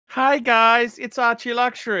Hi guys, it's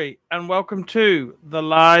ArchieLuxury and welcome to the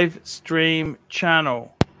live stream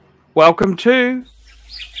channel. Welcome to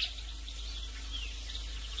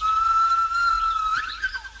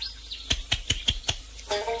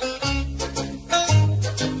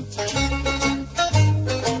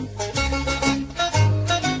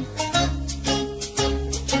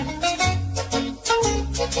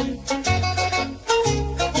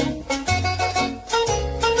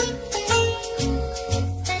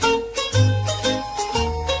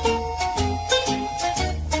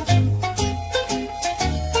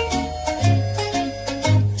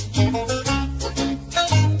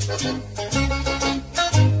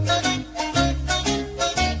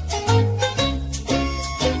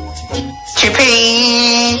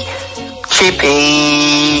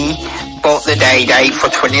Chippy, bought the day date for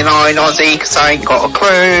 29 Aussie because I ain't got a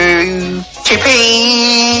clue.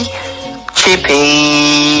 Chippy,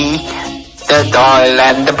 the dial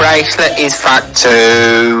and the bracelet is fat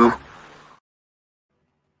too.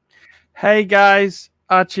 Hey guys,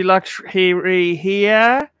 ArchieLuxury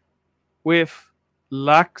here with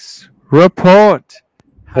Lux Report.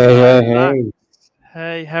 Hey.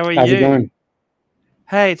 Hey, how are How's you? it going?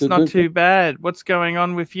 Hey, it's Good, not good, too bad. What's going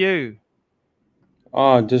on with you?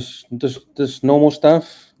 Oh, just normal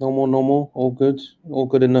stuff. Normal. All good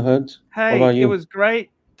in the hood. Hey, What about it you? was great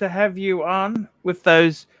to have you on with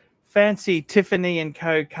those fancy Tiffany and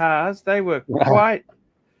Co cars. They were quite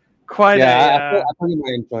Yeah, I thought you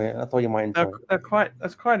might enjoy it. I thought you might enjoy it.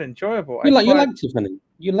 that's quite enjoyable. You like Tiffany.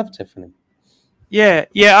 You love Tiffany. Yeah.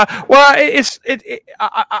 Well,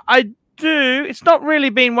 I do. It's not really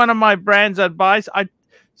been one of my brands I'd buy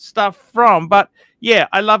stuff from, but yeah,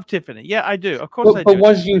 I love Tiffany. Yeah, I do. Of course I do. But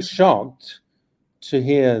was you shocked to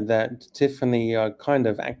hear that Tiffany are kind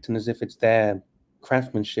of acting as if it's their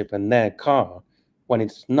craftsmanship and their car when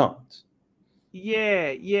it's not?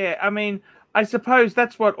 Yeah. I mean, I suppose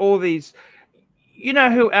that's what all these. You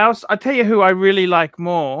know who else? I tell you who I really like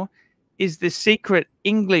more is the secret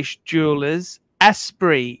English jewelers,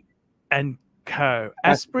 Asprey and Co.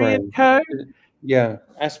 Asprey and Co. Yeah,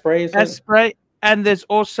 Asprey. Asprey. And there's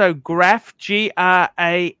also Graf, Graff.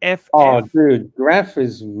 Oh, dude, Graf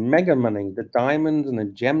is mega money. The diamonds and the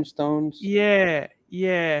gemstones. Yeah.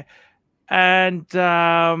 And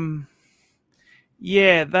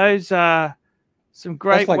yeah, those are some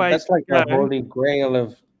great ways. That's like a holy grail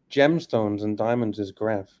of gemstones and diamonds is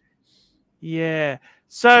Graf. Yeah.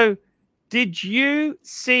 So, did you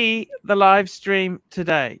see the live stream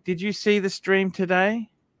today? Did you see the stream today?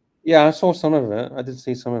 Yeah, I saw some of it. I did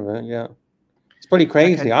see some of it. Yeah. It's pretty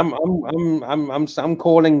crazy. Okay. I'm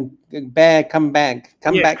calling Bear, come back.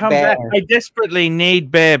 Come back, Bear. I desperately need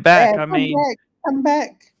Bear back. Bear, come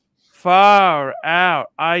back. Far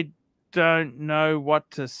out. I don't know what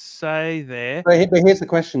to say there. But here's the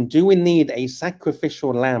question. Do we need a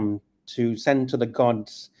sacrificial lamb to send to the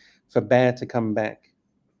gods for Bear to come back?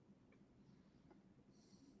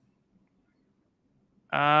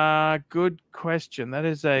 Good question. That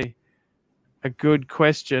is a good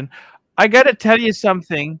question. I got to tell you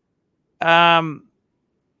something. I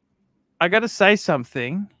got to say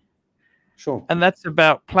something. Sure. And that's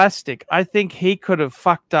about plastic. I think he could have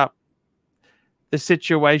fucked up the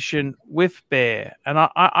situation with Bear. And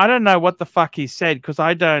I don't know what the fuck he said because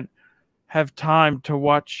I don't have time to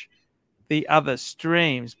watch the other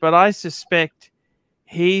streams. But I suspect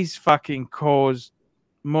he's fucking caused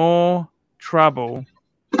more trouble.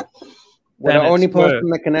 Well, the only person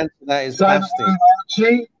that can answer that is plastic.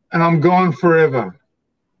 Archie, and I'm gone forever.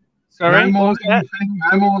 Sorry? No more anything,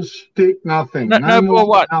 no more stick, nothing. No more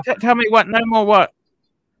what? Tell me what? No more what?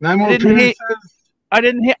 No more I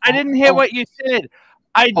didn't hear what you said.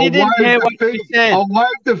 I didn't hear what you said. I'll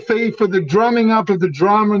waive the fee for the drumming up of the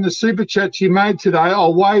drama and the super chats you made today.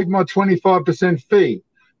 I'll waive my 25% fee.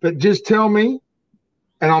 But just tell me,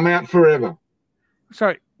 and I'm out forever.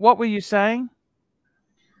 Sorry, what were you saying?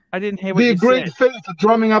 I didn't hear what you said. The agreed fee for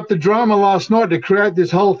drumming up the drama last night to create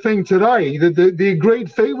this whole thing today. The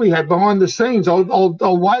agreed fee we had behind the scenes. I'll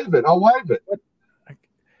waive it. I'll waive it.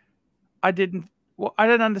 I don't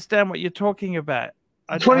understand what you're talking about.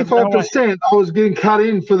 25%. I was getting cut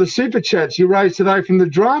in for the super chats you raised today from the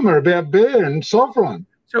drama about Bear and Sovereign.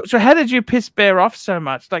 So how did you piss Bear off so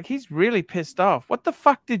much? Like he's really pissed off. What the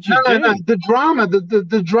fuck did you do? No.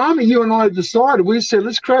 The drama you and I decided. We said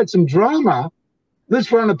let's create some drama. Let's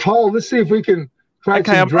run a poll. Let's see if we can create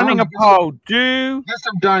some drama. Running a poll. Get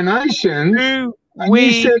some donations. And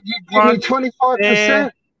you said you'd give me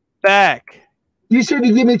 25% back. You said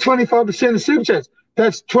you'd give me 25% of super chats.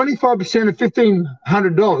 That's 25% of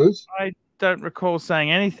 $1,500. I don't recall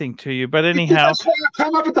saying anything to you. But anyhow, that's why I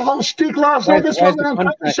came up with the whole stick last night. That's why we're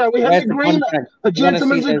on the show. We have an agreement, a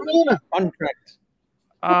gentleman's agreement. Contract.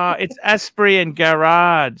 It's Asprey and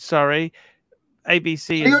Garrard. Sorry,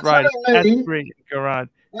 ABC is right. Asprey and Garrard.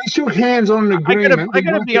 We shook hands on an agreement. I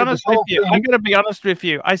gotta be honest with you. I gotta be honest with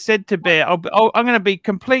you. I said to Bear, I'm going to be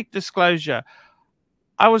complete disclosure.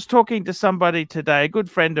 I was talking to somebody today, a good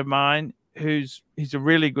friend of mine, he's a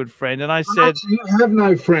really good friend, and I said, "You have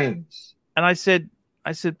no friends." And I said,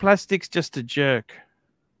 Plastic's just a jerk.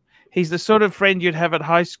 He's the sort of friend you'd have at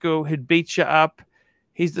high school who'd beat you up.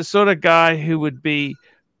 He's the sort of guy who would be,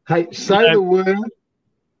 hey, say the word.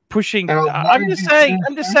 Pushing. I'm just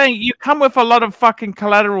saying. You come with a lot of fucking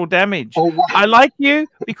collateral damage. Oh, wow. I like you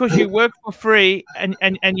because you work for free and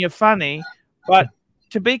you're funny, but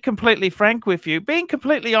to be completely frank with you, being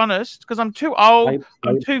completely honest, because I'm too old,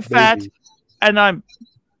 I'm too fat, and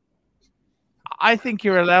I think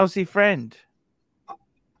you're a lousy friend.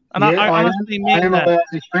 And I honestly mean that.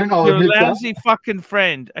 You're a lousy fucking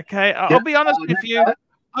friend. Okay, I'll be honest with you.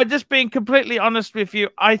 I'm just being completely honest with you.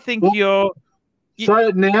 I think you're. Say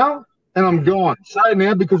it now, and I'm gone. Say it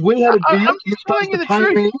now, because we had a deal. I'm telling you the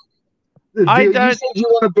truth. I don't. You said you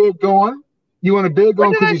want a Bear gone. You want a Bear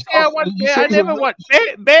gone because he's I want Bear. I never want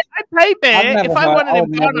Bear. I pay Bear. If I wanted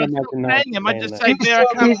him gone, I'd still pay him. I'd just say, Bear, I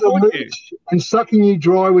can't afford you. And sucking you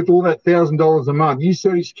dry with all that $1,000 a month. You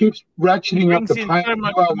said he keeps ratcheting up the payment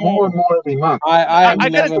more and more every month.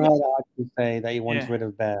 I've never heard Archie say that he wants rid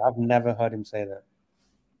of Bear. I've never heard him say that.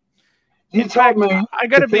 You told me. I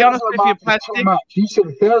got to be honest with you, Plastic. You said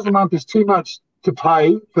 $1,000 a month is too much to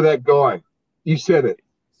pay for that guy. You said it.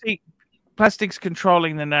 See, Plastic's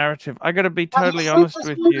controlling the narrative. I got to be totally honest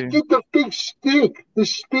with you. Get the big stick, the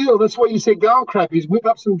spiel. That's what you said. Go on, crap. Is whip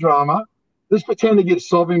up some drama. Let's pretend to get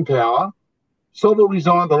Sob in power. Sob will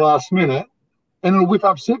resign at the last minute, and it'll whip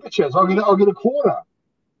up super chats. I'll get a quarter.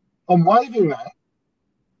 I'm waiving that.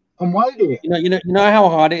 I'm waiting. You know how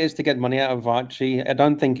hard it is to get money out of Archie. I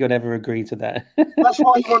don't think you'd ever agree to that. That's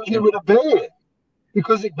why you want to get rid of Bear,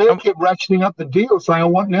 because Bear kept ratcheting up the deal, saying, "I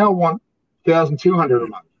want $1,200 a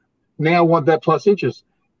month. Now I want that plus interest."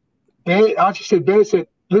 Bear said,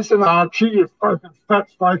 "Listen, Archie, you fucking fat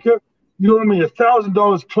faker. You owe me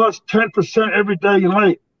 $1,000 plus 10% every day you're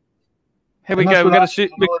late." Here we go. We got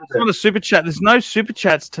a super chat. There's no super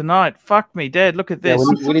chats tonight. Fuck me, Dad. Look at this.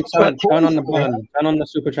 Yeah, we need to turn on the button. Turn on the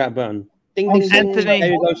super chat button. Ding, ding, ding. Anthony.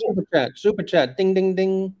 There you go. Super chat. Super chat. Ding, ding,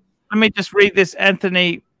 ding. Let me just read this.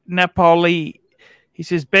 Anthony Napoli. He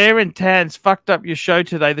says, Bear and Tans fucked up your show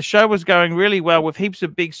today. The show was going really well with heaps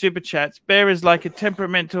of big super chats. Bear is like a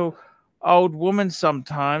temperamental old woman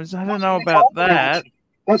sometimes. I don't know about that.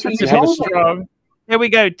 That's what you told me. Here we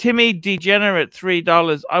go. Timmy Degenerate,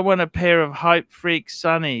 $3. I want a pair of Hype Freak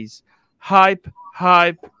Sunnies. Hype,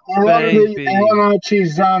 baby. On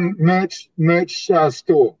Archie's merch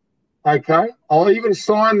store. Okay? I'll even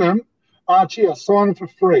sign them. Archie, I'll sign them for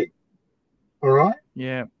free. All right?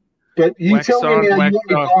 Yeah. But you tell me now you want me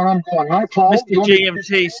gone, I'm gone. No, Paul, Mr.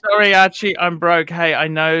 GMT, sorry, Archie, I'm broke. Hey, I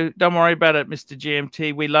know. Don't worry about it, Mr.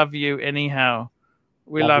 GMT. We love you anyhow.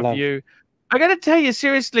 We love you. I got to tell you,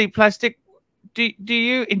 seriously, Plastic, do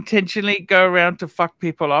you intentionally go around to fuck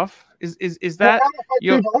people off? Is that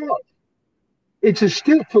your... It's a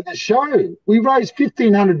stick for the show. We raised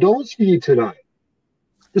 $1,500 for you today.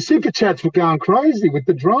 The super chats were going crazy with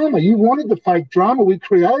the drama. You wanted the fake drama we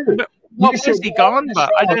created. But what was he gone?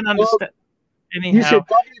 But I don't understand. Anyhow, you said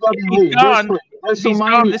WWE. He's gone. He's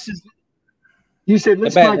gone. This is. You said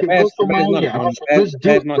let's make it WrestleMania. Let's do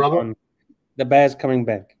it, brother. The Bear's coming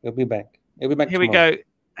back. He'll be back. He'll be back. Here tomorrow. We go.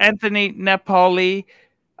 Anthony Napoli.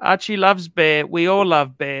 Archie loves Bear. We all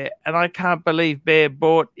love Bear, and I can't believe Bear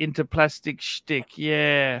bought into plastic shtick.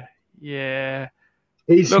 Yeah.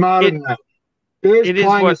 He's smarter than that. Bear's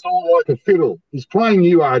playing us all like a fiddle. He's playing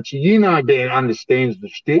you, Archie. You know Bear understands the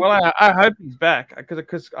shtick. Well, I hope he's back,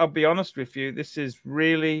 because I'll be honest with you, this is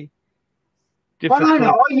really difficult. I don't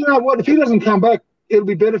know. You know what? If he doesn't come back, it'll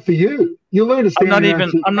be better for you. You'll learn to stand.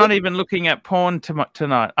 I'm not even looking at porn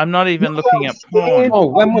tonight. I'm not even looking at porn. Oh,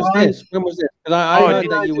 when was this? When was this? I heard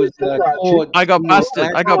that you was. I got busted.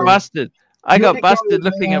 I got busted. I got busted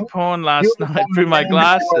looking at porn last night through my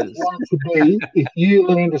glasses. If you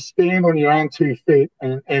learn to stand on your own 2 feet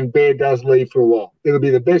and Bear does leave for a while, it'll be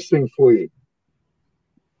the best thing for you.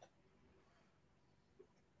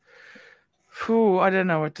 Whew, I don't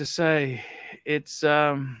know what to say. It's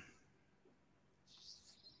I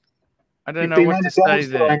don't know what to say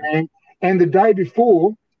there. And the day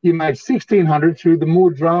before, you made $1,600 through the more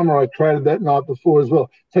drama I created that night before as well.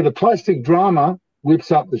 So the plastic drama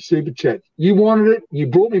whips up the super chat. You wanted it. You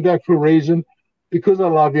brought me back for a reason. because I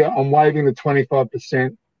love you, I'm waiving the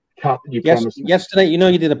 25% cut that you promised me. Yesterday, you know,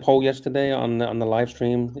 you did a poll yesterday on the live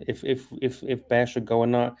stream if Bear should go or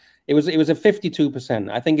not. It was a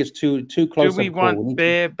 52%. I think it's too close. Do we want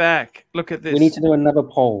Bear back? Look at this. We need to do another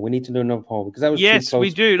poll. Because that was too close. Yes,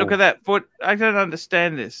 we do. Look at that foot. I don't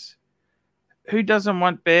understand this. Who doesn't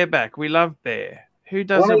want Bear back? We love Bear. Who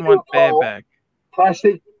doesn't want Bear back?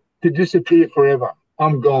 Plastic to disappear forever.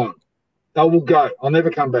 I'm gone. I will go. I'll never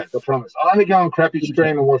come back. I promise. I'll only go on crappy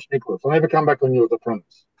stream and watch Nicholas. I'll never come back on yours. I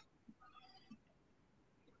promise.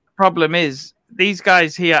 Problem is, these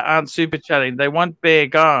guys here aren't super chatting. They want Bear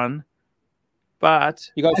gone, but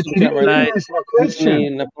you got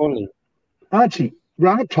Archie,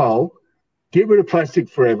 run a poll. Get rid of plastic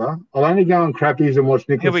forever. I'll only go on crappies and watch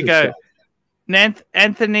Nicholas. Here we go.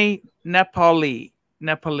 Anthony Napoli,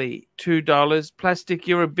 $2. Plastic,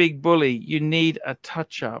 you're a big bully. You need a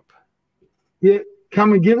touch-up. Yeah,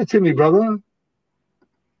 come and give it to me, brother.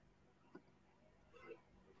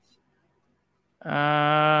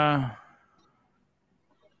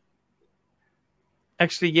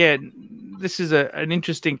 Actually, yeah, this is an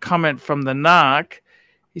interesting comment from the Narc.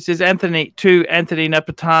 He says, Anthony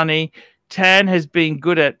Napatani, Tan has been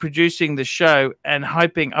good at producing the show and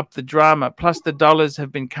hyping up the drama, plus the dollars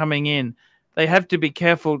have been coming in. They have to be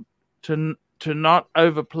careful to not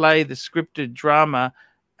overplay the scripted drama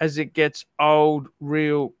as it gets old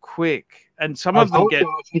real quick. And some of them get...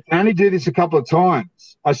 You can only do this a couple of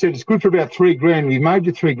times. I said it's good for about $3,000. We've made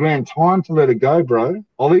you $3,000. Time to let it go, bro.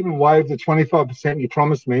 I'll even waive the 25% you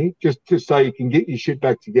promised me just so you can get your shit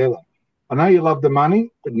back together. I know you love the money,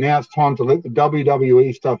 but now it's time to let the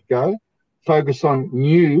WWE stuff go. Focus on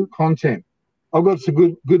new content. I've got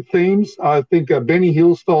some good themes. I think a Benny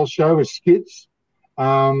Hill style show with skits.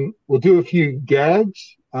 We'll do a few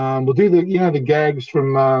gags. We'll do the gags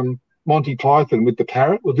from Monty Python with the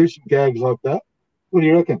parrot. We'll do some gags like that. What do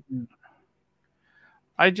you reckon?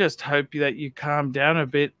 I just hope that you calm down a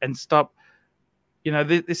bit and stop. You know,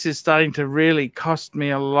 this is starting to really cost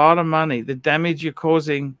me a lot of money. The damage you're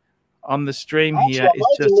causing on the stream here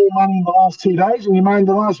is just more money in the last 2 days than you made in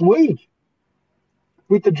the last week.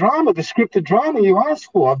 With the drama, the scripted drama you asked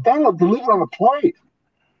for, I've delivered on a plate.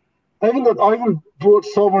 I even brought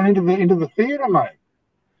Sovereign into the theatre, mate.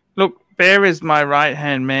 Look, Bear is my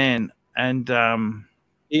right-hand man, and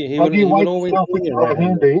he would always be your right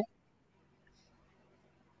hand.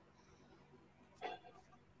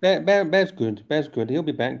 Bear's good. Bear's good. He'll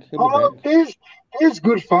be back. Bear's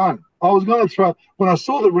good fun. I was going to throw, when I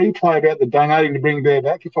saw the replay about the donating to bring Bear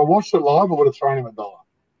back, if I watched it live, I would have thrown him $1.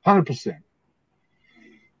 100%.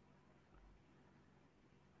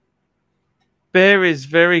 Bear is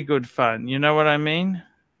very good fun. You know what I mean?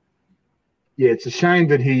 Yeah, it's a shame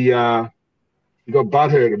that he got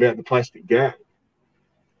butthurt about the plastic gag.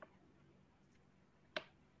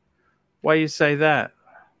 Why you say that?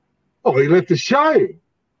 Oh, he left the show.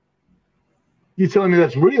 You telling me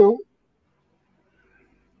that's real?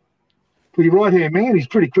 Pretty right-hand man, he's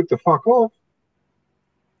pretty quick to fuck off.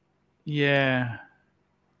 Yeah.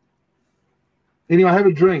 Anyway, have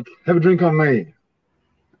a drink. Have a drink on me.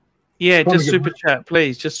 Yeah, just super chat,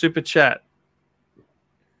 please. Just super chat.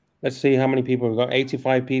 Let's see how many people we've got.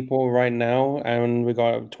 85 people right now, and we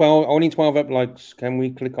got 12. Only 12 up likes. Can we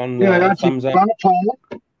click on thumbs up?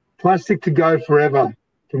 Plastic to go forever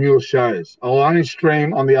from your shows. I'll only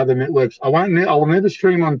stream on the other networks. I will never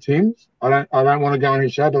stream on Tim's. I don't want to go on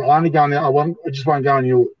his show, but I only go on there. I just won't go on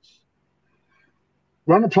yours.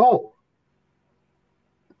 Run a poll.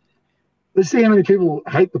 Let's see how many people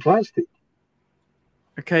hate the plastic.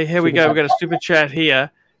 Okay, here we go. We've got a super chat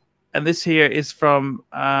here. And this here is from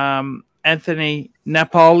Anthony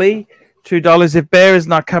Napoli. $2. If Bear is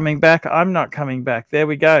not coming back, I'm not coming back. There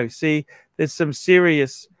we go. See, there's some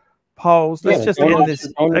serious polls. Let's just end this.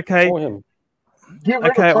 Okay.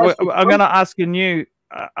 Okay, I'm going to ask a new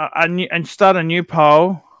and start a new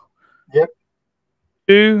poll. Yep.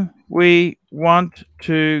 Do we want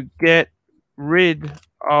to get rid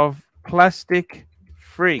of Plastic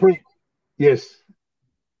Freak? Yes.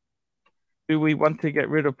 Do we want to get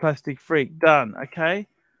rid of Plastic Freak? Done. Okay.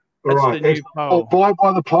 All right. The new poll. I'll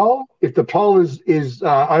buy the poll. If the poll is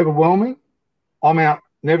overwhelming, I'm out.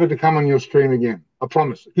 Never to come on your stream again. I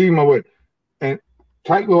promise. Give you my word. And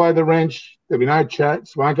take away the wrench. There'll be no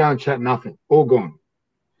chats. Won't go and chat. Nothing. All gone.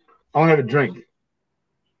 I want to have a drink.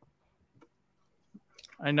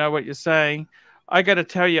 I know what you're saying. I got to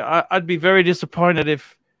tell you, I'd be very disappointed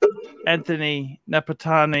if Anthony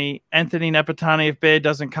Napatani, if Bear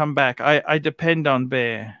doesn't come back. I depend on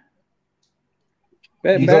Bear.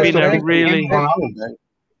 He's been a really... You got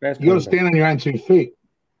to stand on your own 2 feet.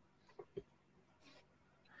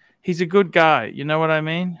 He's a good guy. You know what I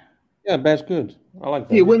mean? Yeah, Bear's good. I like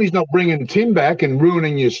that. Yeah, when he's not bringing Tim back and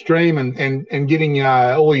ruining your stream and getting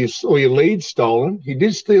all your leads stolen. He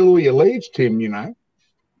did steal all your leads, Tim. You know.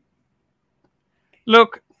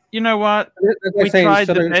 Look, you know what? We tried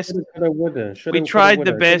the best. We tried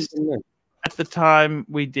the best at the time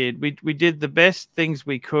we did. We did the best things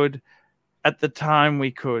we could at the time we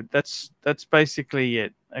could. That's basically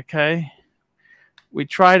it. Okay. We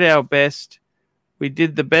tried our best. We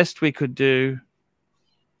did the best we could do.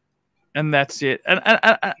 And that's it. And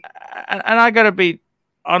I got to be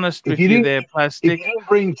honest with you there, Plastic. If you didn't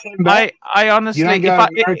bring Tim back, I honestly,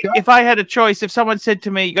 if I had a choice, if someone said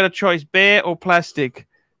to me, you got a choice, Bear or Plastic,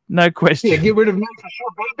 no question. Yeah, get rid of me for sure.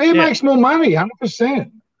 Bear makes more money,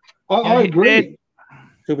 100%. I agree.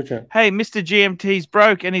 Super chat. Hey, Mr. GMT's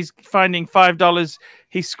broke and he's finding $5.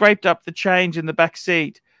 He scraped up the change in the back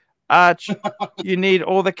seat. Arch, you need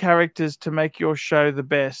all the characters to make your show the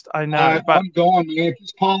best. I know, but I'm gone, man.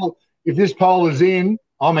 If this poll is in,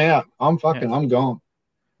 I'm out. I'm gone.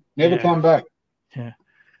 Never come back. Yeah.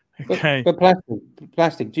 Okay. But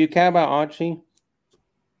Plastic, do you care about Archie?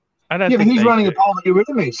 I don't. Yeah, but he's running a poll to get rid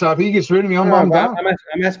of me. So if he gets rid of me, I'm done.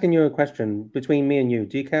 I'm asking you a question between me and you.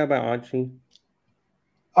 Do you care about Archie?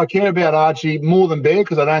 I care about Archie more than Bear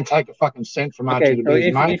because I don't take a fucking cent from Archie to be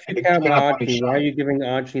his mate. If you care about Archie, why are you giving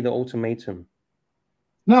Archie the ultimatum?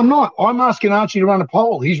 No, I'm not. I'm asking Archie to run a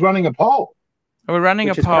poll. He's running a poll. We're running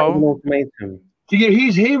a poll.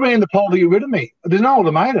 He ran the poll to get rid of me. There's no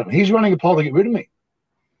ultimatum. He's running a poll to get rid of me.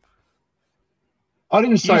 I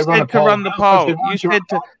didn't say run a poll. Run the poll.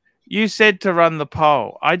 You said to run the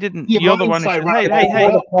poll. I didn't. Yeah, you're the one who said, hey.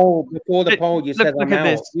 Before the poll, you said I'm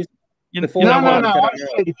out. No. I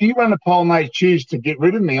said if you run a poll and they choose to get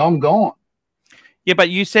rid of me, I'm gone. Yeah, but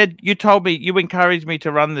you told me, you encouraged me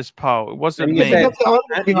to run this poll. It wasn't me. I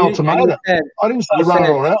didn't say run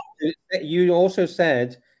or else. You also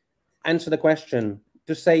said, answer the question.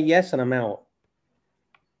 Just say yes and I'm out.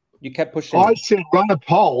 You kept pushing. I said run a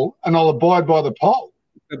poll and I'll abide by the poll.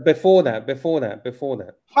 Before that.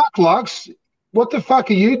 Fuck, Lux. What the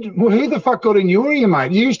fuck are you? Who the fuck got in your ear,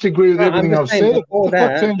 mate? You used to agree with everything I've said. Before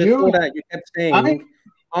that, you kept saying,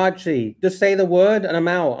 Archie, just say the word and I'm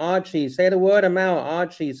out. Archie, say the word, I'm out.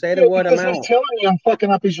 Archie, say the word, I'm out. He's telling me I'm fucking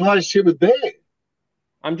up his relationship with Bear.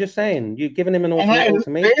 I'm just saying, you've given him an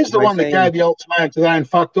ultimatum. Bear's the one that gave the ultimatum today and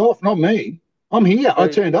fucked off, not me. I'm here. I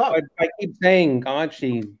turned up. I keep saying,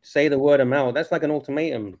 Archie, say the word, I'm out. That's like an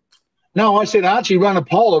ultimatum. No, I said, Archie, run a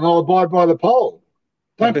poll and I'll abide by the poll.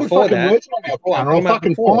 Don't put fucking words in my mouth, cunt, or I'll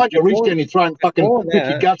fucking find you, reach down your throat and fucking put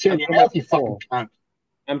your guts out your mouth, you fucking cunt.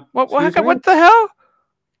 What the hell?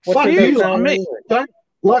 Fuck you,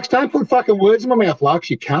 Lux, don't put fucking words in my mouth, Lux,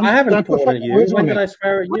 you cunt. I haven't put fucking words in my mouth. When did I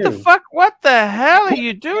swear at you? What the fuck? What the hell are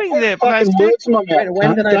you doing there, Plastic?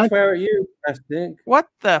 When did I swear at you, Plastic? What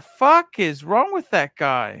the fuck is wrong with that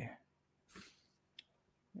guy?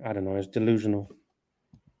 I don't know. It's delusional.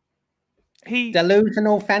 He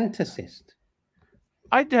delusional fantasist.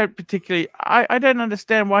 I don't particularly. I don't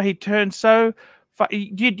understand why he turns so.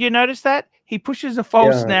 Did you notice that he pushes a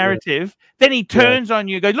false narrative, then he turns on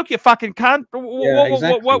you, goes, "Look, you fucking cunt!" Whoa!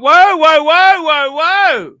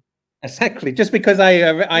 Exactly. Just because I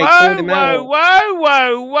called him out.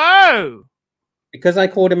 Whoa! Because I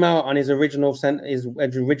called him out on his original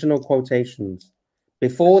quotations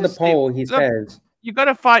before the poll. He says. You got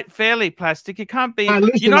to fight fairly, Plastic. You can't be.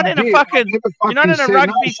 You're not in a fucking. You're not in a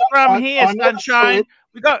rugby scrum here, Sunshine.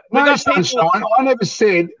 We got Sunshine. I never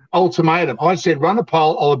said ultimatum. I said run a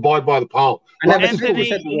poll. I'll abide by the poll.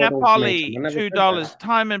 Anthony Napoli, $2.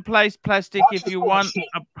 Time and place, Plastic. If you want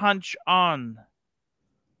a punch on.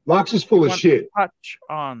 Lux is full of shit. Punch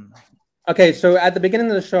on. Okay, so at the beginning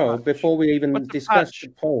of the show, before we even discussed the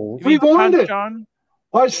poll, we wanted it.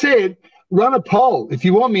 I said. Run a poll. If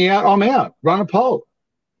you want me out, I'm out. Run a poll.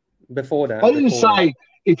 Before that. I didn't say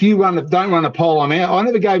if you don't run a poll, I'm out. I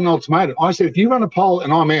never gave an ultimatum. I said if you run a poll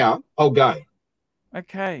and I'm out, I'll go.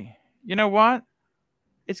 Okay. You know what?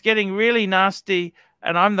 It's getting really nasty,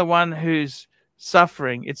 and I'm the one who's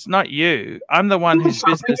suffering. It's not you. I'm the one whose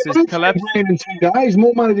business is collapsing. In 2 days,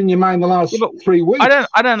 more money than you made in the last 3 weeks.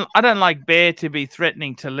 I don't like Bear to be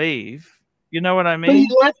threatening to leave. You know what I mean? But he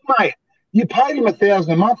left, mate. You paid him $1,000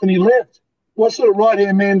 a month and he left. What sort of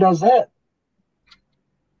right-hand man does that?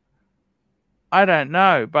 I don't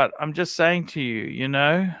know, but I'm just saying to you, you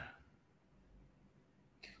know.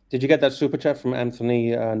 Did you get that super chat from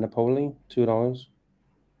Anthony Napoli? $2.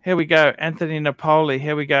 Here we go. Anthony Napoli.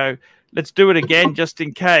 Here we go. Let's do it again just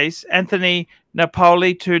in case. Anthony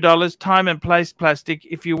Napoli, $2. Time and place, Plastic.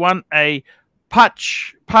 If you want a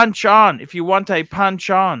punch on. If you want a punch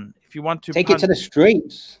on. If you want to take it to the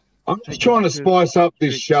streets. I'm just trying to spice up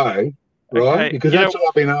this show, right? Okay, Because you that's know, what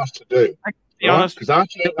I've been asked to do. be Right? honest. Because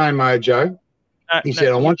Archie had no mojo. He said,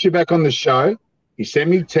 I want you back on the show. He sent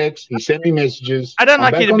me texts. He sent me messages. I don't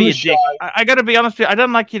I'm like you back to on be the a show. dick. I got to be honest with you. I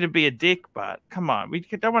don't like you to be a dick, but come on. We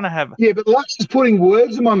don't want to have... Yeah, but Lux is putting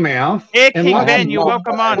words in my mouth. Air and King Lux Ben, is you're not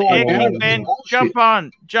welcome on. calling Air out King of Ben,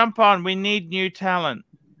 bullshit. jump on. We need new talent.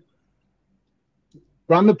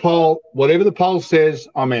 Run the poll. Whatever the poll says,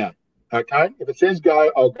 I'm out. Okay? If it says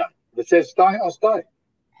go, I'll go. If it says stay, I'll stay.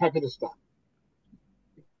 Happy to stay.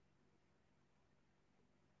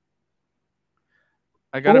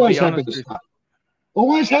 I got to be Always happy honest to with stay.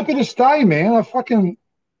 Always happy to stay, man. I fucking,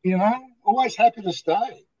 always happy to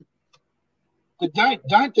stay. But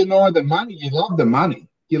don't deny the money. You love the money.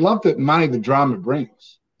 You love the money the drama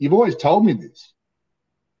brings. You've always told me this.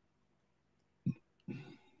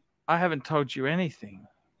 I haven't told you anything.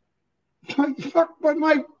 But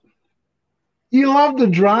mate, you love the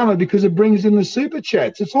drama because it brings in the super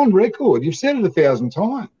chats. It's on record. You've said it 1,000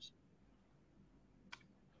 times.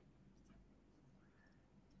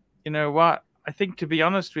 You know what? I think, to be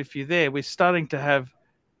honest with you, we're starting to have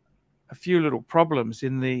a few little problems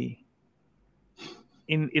in the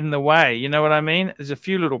way. You know what I mean? There's a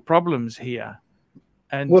few little problems here.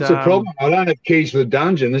 And what's the problem? I don't have keys to the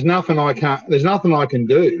dungeon. There's nothing I can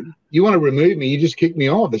do. You want to remove me, you just kick me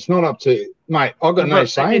off. It's not up to mate. I've got no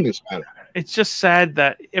say in this matter. It's just sad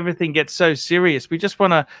that everything gets so serious. We just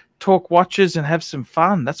want to talk watches and have some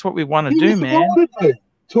fun. That's what we want to do, man.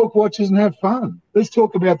 Talk watches and have fun. Let's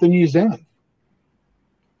talk about the new Zenith.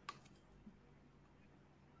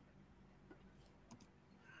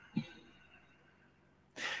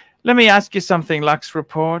 Let me ask you something, Lux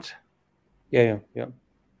Report. Yeah.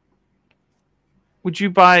 Would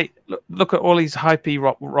you buy, look at all these hypey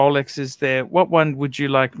Rolexes there. What one would you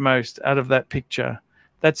like most out of that picture?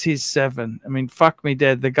 That's his 7. I mean, fuck me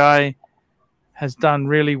dead. The guy has done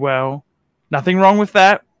really well. Nothing wrong with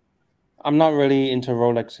that. I'm not really into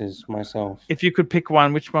Rolexes myself. If you could pick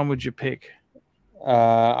one, which one would you pick?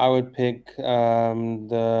 I would pick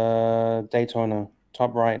the Daytona,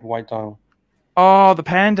 top right, white dial. Oh, the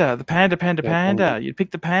Panda. Panda. You'd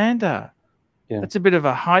pick the Panda. Yeah. That's a bit of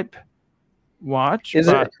a hype watch. Is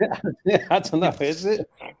it? I don't know. Is it?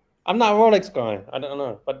 I'm not a Rolex guy. I don't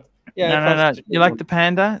know. But yeah. No. You like the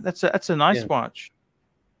Panda? That's a nice watch.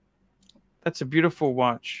 That's a beautiful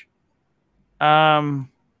watch.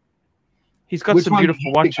 He's got some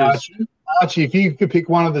beautiful watches. Archie, if you could pick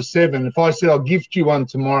one of the 7, if I said I'll gift you one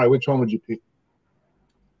tomorrow, which one would you pick?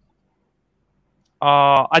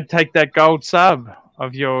 I'd take that gold sub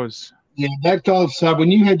of yours. Yeah, that gold sub.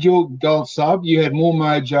 When you had your gold sub, you had more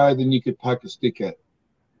mojo than you could poke a stick at.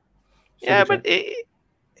 Yeah, but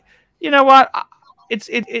you know what?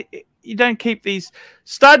 You don't keep these.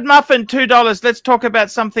 Stud Muffin, $2. Let's talk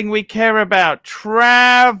about something we care about.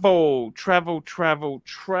 Travel.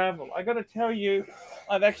 I got to tell you,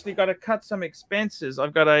 I've actually got to cut some expenses. I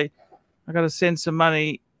got to send some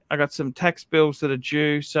money. I got some tax bills that are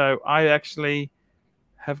due, so I actually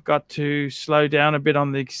have got to slow down a bit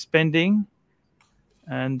on the spending.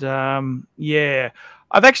 And yeah,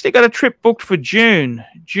 I've actually got a trip booked for June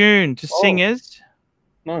to Singers.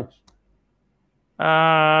 Nice.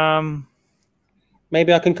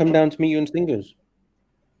 Maybe I can come down to meet you in Singers.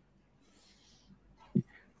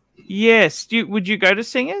 Yes. Would you go to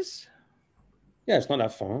Singers? Yeah, it's not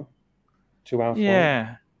that far. 2 hours.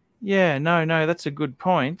 Yeah. Yeah. No. That's a good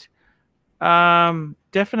point.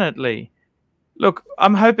 Definitely. Look,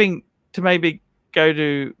 I'm hoping to maybe go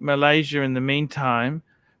to Malaysia in the meantime.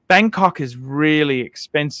 Bangkok is really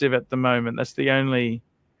expensive at the moment. That's the only.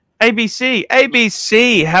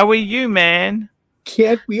 ABC, how are you, man?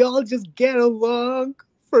 Can't we all just get along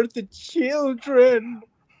for the children?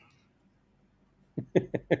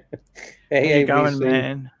 Hey, how you going,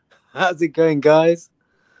 man? How's it going, guys?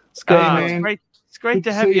 It's going, man. It's great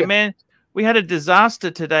to have you, man. We had a disaster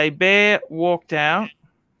today. Bear walked out.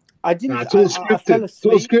 I didn't. No, it's all scripted. It's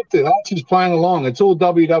all scripted. Archie's playing along. It's all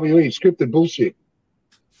WWE scripted bullshit.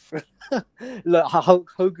 Look,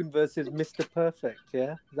 Hulk Hogan versus Mr. Perfect.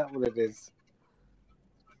 Yeah, is that what it is?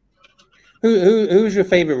 Who's your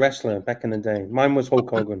favorite wrestler back in the day? Mine was Hulk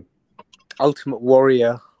Hogan. Ultimate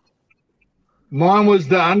Warrior. Mine was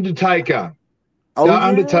The Undertaker.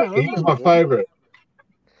 Undertaker. He was my favorite.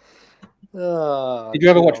 Did you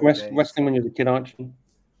ever watch wrestling when you were a kid, Archie?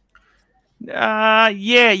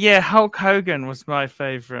 Yeah. Hulk Hogan was my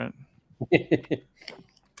favorite.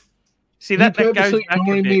 See, that goes back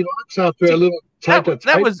ignoring a me, bit. after a little tape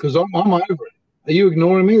because I'm over it. Are you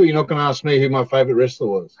ignoring me, or you're not going to ask me who my favorite wrestler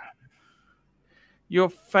was? Your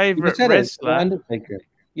favorite wrestler? Undertaker.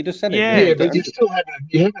 You just said Yeah. it. Yeah, but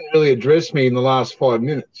you haven't really addressed me in the last 5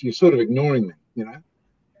 minutes. You're sort of ignoring me, you know.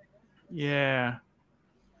 Yeah.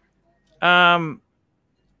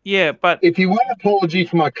 Yeah, but If you want an apology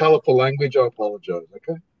for my colourful language, I apologise.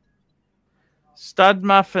 Okay. Stud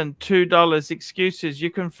Muffin, $2. Excuses. You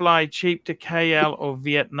can fly cheap to KL or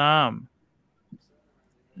Vietnam.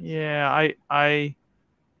 Yeah, I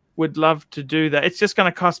would love to do that. It's just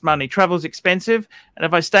going to cost money. Travel's expensive, and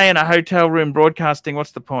if I stay in a hotel room broadcasting,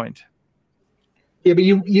 what's the point? Yeah, but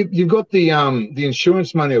you've got the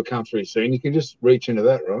insurance money will come through soon. You can just reach into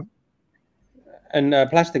that, right? And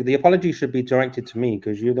Plastic, the apology should be directed to me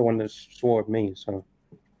because you're the one that swore at me. So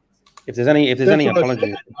if there's any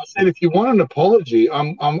apology, I said if you want an apology,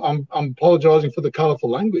 I'm apologising for the colourful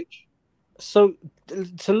language. So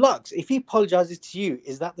Lux, if he apologizes to you,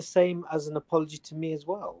 is that the same as an apology to me as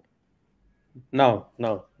well? no.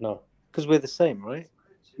 Because we're the same, right?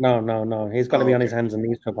 No. He's got to be on his okay. hands and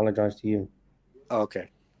knees to apologize to you. Oh, okay.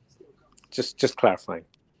 Just clarifying.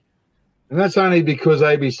 And that's only because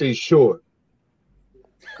ABC's short.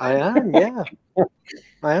 I am, yeah.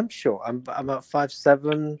 I am short. I'm about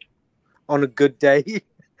 5'7" on a good day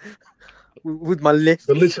with my lift.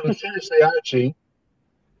 But listen, seriously, Archie,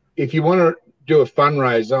 if you want to do a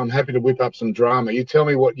fundraiser, I'm happy to whip up some drama. You tell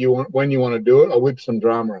me what you want, when you want to do it. I'll whip some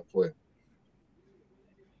drama up for you.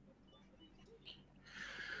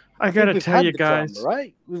 I got to tell you guys, drama,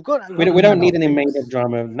 right? We don't need any made-up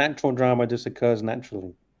drama. Natural drama just occurs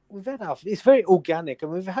naturally. We've had it's very organic,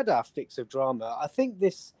 and we've had our fix of drama. I think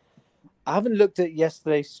I haven't looked at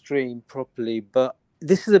yesterday's stream properly, but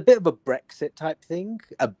this is a bit of a Brexit type thing,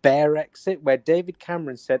 a bear exit, where David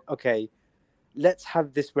Cameron said, okay, let's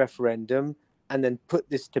have this referendum and then put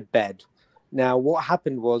this to bed. Now, what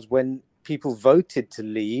happened was when people voted to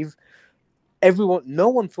leave, no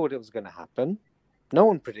one thought it was going to happen. No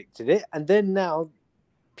one predicted it. And then now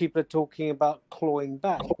people are talking about clawing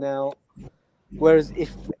back. Now, whereas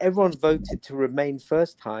if everyone voted to remain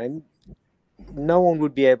first time, no one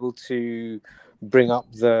would be able to bring up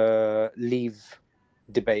the leave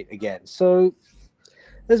debate again. So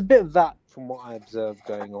there's a bit of that from what I observe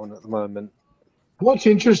going on at the moment. What's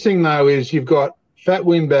interesting, though, is you've got Fat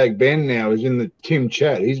Windbag Ben now is in the Tim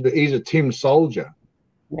chat. He's a Tim soldier.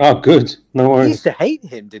 Oh, good. No worries. He used to hate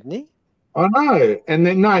him, didn't he? I know. And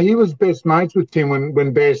then, no, he was best mates with Tim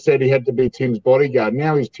when Bear said he had to be Tim's bodyguard.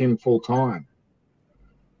 Now he's Tim full-time.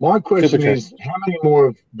 My question is, how many more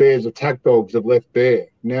of Bear's attack dogs have left Bear?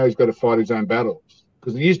 Now he's got to fight his own battles.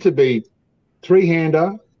 Because it used to be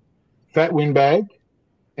three-hander, Fat Windbag,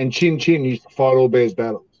 and Chin Chin used to fight all Bear's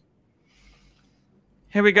battles.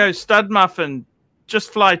 here we go. Stud Muffin,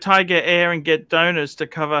 just fly Tiger Air and get donors to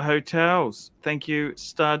cover hotels. Thank you,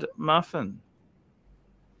 Stud Muffin.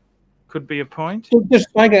 Could be a point. Does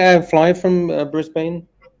Tiger Air fly from Brisbane?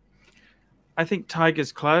 I think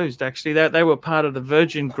Tiger's closed, actually. They were part of the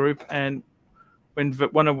Virgin Group, and when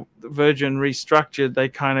one of Virgin restructured, they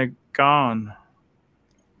kind of gone.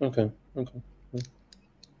 Okay.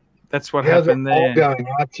 That's what happened there. How's it all going,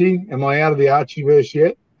 Archie? Am I out of the Archieverse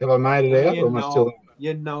yet? Have I made it out, or am I still?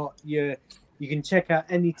 You're not. You can check out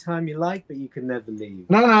any time you like, but you can never leave.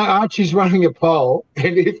 No, Archie's running a poll,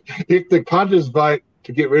 and if the punters vote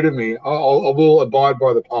to get rid of me, I will abide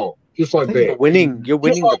by the poll, just like Bear. You're winning Just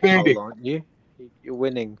the like Bear did. poll, aren't you? You're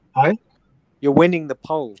winning. Hey? You're winning the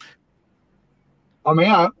poll. I'm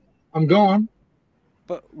out. I'm gone.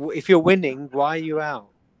 But if you're winning, why are you out?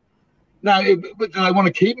 No, but do they want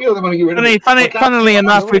to keep me or they want to get rid of me? Funnily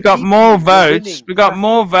enough, we got more votes. We got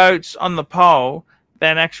more votes on the poll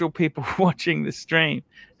than actual people watching the stream.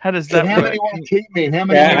 How does that work? How many want to keep me? And how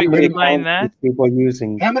many want to get rid of me? People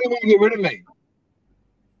using. How many want to get rid of me?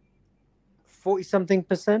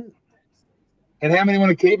 40-something%. And how many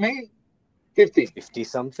want to keep me? 50.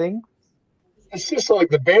 50-something. It's just like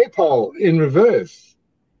the Bear poll in reverse.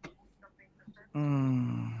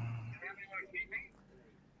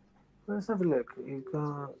 Let's have a look. You've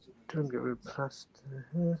got. Don't get rid past.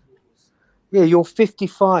 Yeah, you're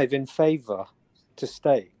 55 in favour to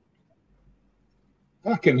stay.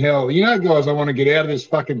 Fucking hell. You know, guys, I want to get out of this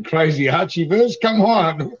fucking crazy Archieverse. Come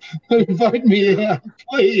on. Vote me out,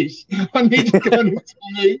 please. I need to go to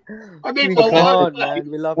sleep. I need my life back.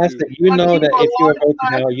 Man. We love you. You know that if you're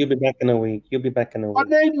voting out, you'll be back in a week. You'll be back in a week.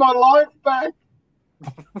 I need my life back.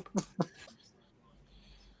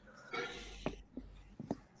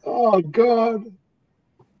 Oh, God.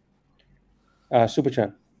 Super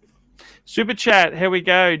chat. Super chat. Here we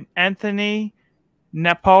go. Anthony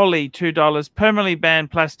Napoli, $2. Permanently ban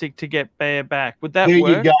plastic to get Bear back. Would that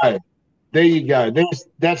work? There you go.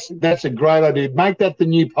 That's a great idea. Make that the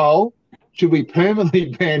new poll. Should we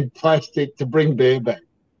permanently ban plastic to bring Bear back?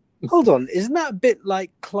 Hold on, isn't that a bit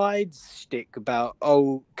like Clyde's shtick about,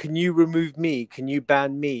 oh, can you remove me? Can you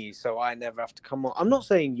ban me so I never have to come on? I'm not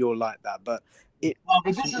saying you're like that, but it's But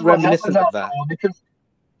this is what reminiscent happens of that. because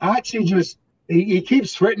Archie just he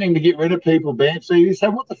keeps threatening to get rid of people, Ben. So you say,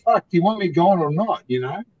 what the fuck? Do you want me gone or not? You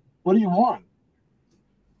know? What do you want?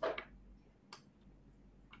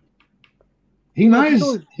 He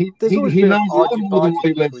knows he knows a lot more than what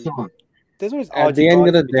he lets on. There's always At the end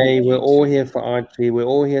of the day, we're all here for Archie. We're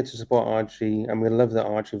all here to support Archie, and we love the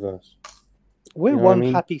Archieverse. We're You know one what I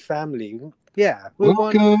mean? happy family. Yeah. We're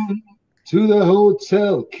Welcome to the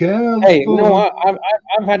Hotel California. Hey, you know what? I've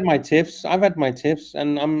had my tips. I've had my tips,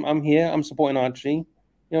 and I'm here. I'm supporting Archie. You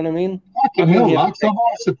know what I mean? Fucking hell, Lux. I've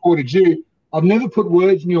always supported you. I've never put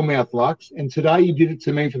words in your mouth, Lux, and today you did it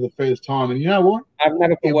to me for the first time. And you know what? I've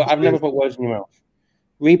never put words in your mouth.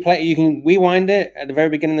 Replay. You can rewind it at the very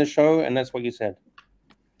beginning of the show, and that's what you said.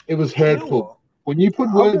 It was hurtful. When you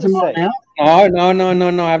put words in my mouth.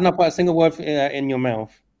 No. I've not put a single word in your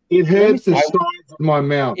mouth. It hurts the sides of my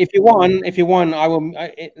mouth. If you want, I will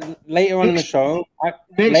later on in the show.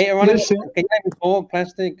 Later on, can you let me talk,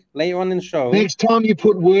 Plastic? Later on in the show. Next time you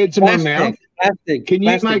put words in my mouth, can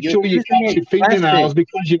you make sure you cut your fingernails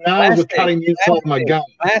because your nails are cutting the inside of my gum?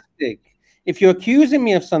 Plastic. If you're accusing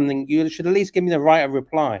me of something, you should at least give me the right of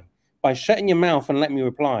reply by shutting your mouth and let me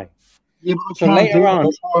reply. Yeah, so later on,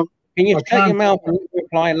 can you shut your mouth and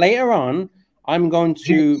reply? Later on, I'm going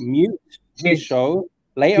to mute the show.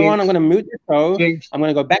 Later on, I'm going to mute the show. I'm going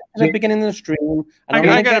to go back to the beginning of the stream. And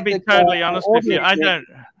I got to be totally honest with you. I got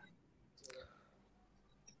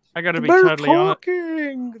to be totally honest.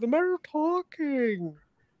 The mayor talking.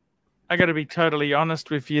 I got to be totally honest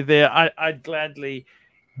with you there. I'd gladly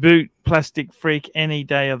boot Plastic Freak any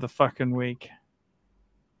day of the fucking week.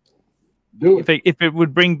 Do it. If it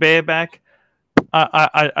would bring Bear back,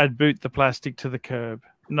 I'd boot the Plastic to the curb.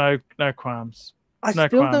 No qualms. I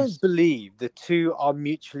still don't believe the two are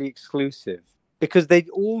mutually exclusive because they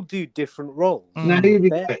all do different roles.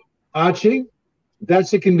 Archie,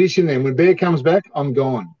 that's the condition then. When Bear comes back, I'm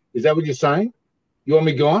gone. Is that what you're saying? You want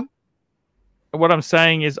me gone? What I'm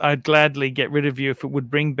saying is I'd gladly get rid of you if it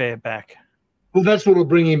would bring Bear back. Well, that's what will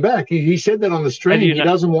bring him back. He said that on the stream. He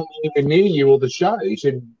doesn't want me anywhere near you or the show. He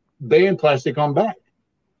said, Bear and Plastic, I'm back.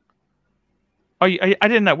 Oh, I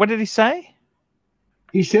didn't know. What did he say?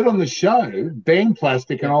 He said on the show, ban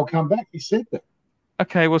Plastic and I'll come back. He said that.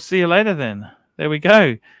 Okay, we'll see you later then. There we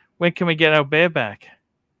go. When can we get our Bear back?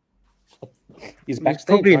 He's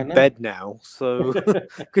probably in bed now, so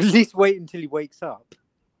could at least wait until he wakes up.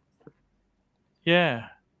 Yeah.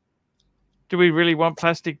 Do we really want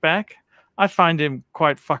Plastic back? I find him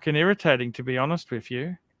quite fucking irritating, to be honest with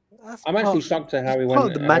you. I'm actually shocked at how he went.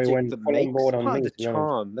 Part of the magic that makes part of the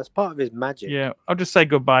charm. That's part of his magic. Yeah, I'll just say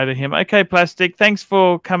goodbye to him. Okay, Plastic. Thanks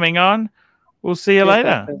for coming on. We'll see you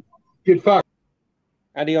later. Good fuck.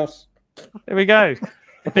 Adios. There we go.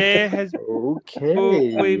 Bear has.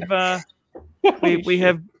 Okay. We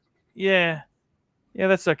have. Yeah,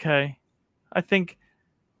 that's okay. I think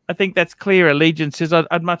that's clear allegiances.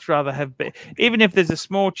 I'd much rather have Bear. Even if there's a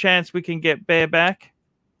small chance we can get Bear back,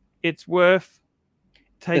 it's worth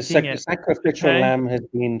taking it. The sacrificial lamb has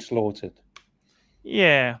been slaughtered.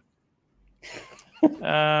 Yeah.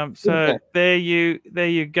 So there you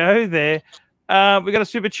go. There. We got a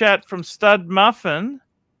super chat from Stud Muffin.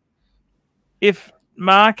 If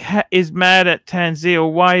Mark is mad at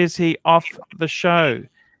Tanzil, why is he off the show?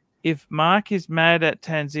 If Mark is mad at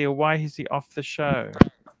Tanzil, why is he off the show?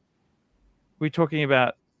 We talking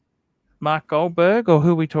about Mark Goldberg or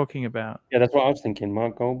who are we talking about? Yeah, that's what I was thinking.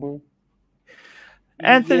 Mark Goldberg.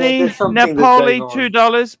 Anthony Napoli,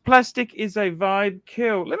 $2. Plastic is a vibe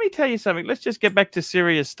kill. Let me tell you something. Let's just get back to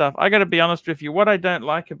serious stuff. I got to be honest with you. What I don't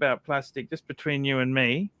like about Plastic, just between you and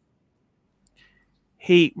me,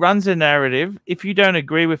 he runs a narrative. If you don't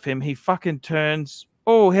agree with him, he fucking turns.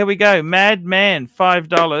 Oh, here we go. Madman,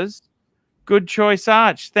 $5. Good choice,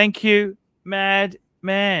 Arch. Thank you,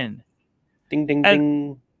 Madman. Ding, ding,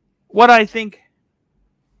 ding. What I think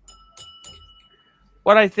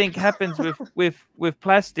happens with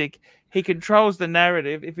Plastic, he controls the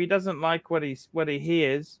narrative. If he doesn't like what he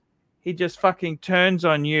hears, he just fucking turns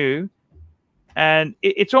on you, and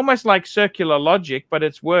it's almost like circular logic, but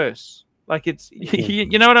it's worse. Like it's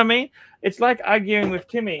you know what I mean? It's like arguing with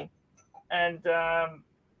Timmy, and I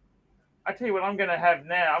tell you what I'm going to have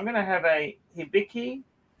now. I'm going to have a hibiki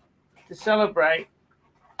to celebrate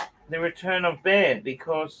the return of Bear,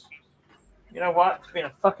 because you know what? It's been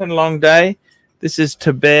a fucking long day. This is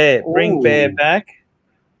to Bear. Bring Bear back.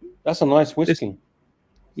 That's a nice whiskey.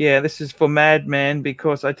 This is for Madman,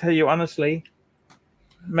 because I tell you honestly,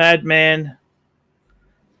 Madman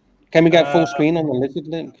Can we get full screen on the lizard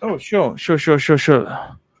link? Oh, sure.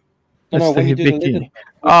 No, when you do the lizard.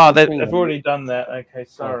 Oh, they've already done that. Okay,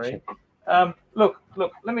 sorry. Oh, look.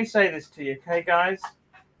 Let me say this to you, okay, guys?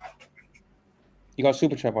 you got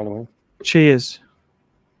super chat, by the way. Cheers.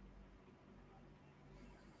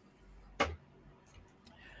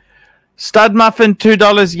 Stud Muffin,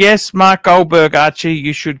 $2. Yes, Mark Goldberg, Archie,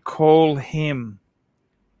 you should call him.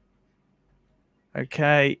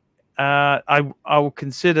 Okay, I will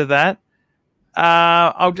consider that.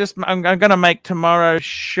 I'm going to make tomorrow's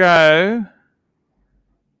show.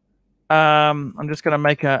 I'm just going to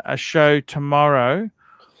make a show tomorrow.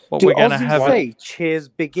 What we're going to have? Say cheers,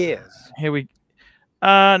 big ears. Here we.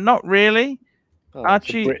 Not really. Oh,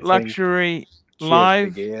 ArchieLuxury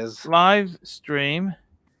live stream.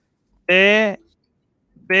 Bear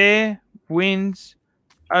wins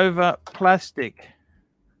over plastic.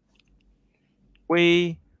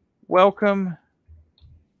 We welcome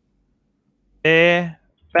Bear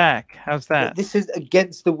back. How's that? This is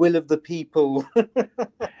against the will of the people.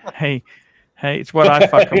 Hey, it's what I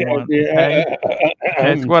fucking want. Okay?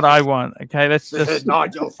 It's what I want. Okay, This is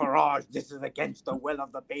Nigel Farage. This is against the will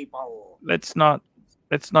of the people. Let's not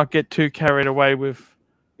get too carried away with.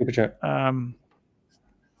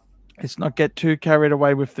 Let's not get too carried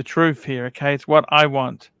away with the truth here. Okay, it's what I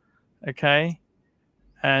want. Okay,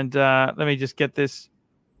 and let me just get this.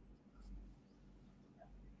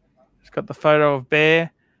 Just got the photo of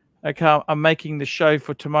Bear. Okay, I'm making the show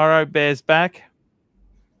for tomorrow. Bear's back.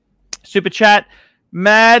 Super chat,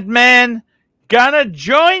 Madman, gonna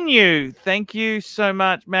join you. Thank you so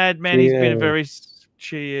much, Madman. He's been very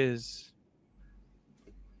cheers.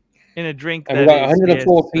 In a drink. And we've got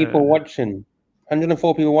 104 people watching.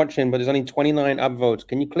 104 people watching, but there's only 29 upvotes.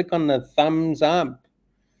 Can you click on the thumbs up?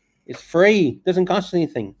 It's free. Doesn't cost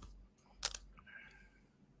anything.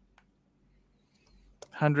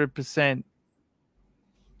 100%.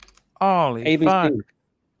 Holy ABC. fuck.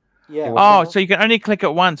 Yeah. Oh, so you can only click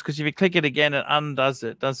it once, because if you click it again, it undoes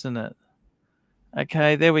it, doesn't it?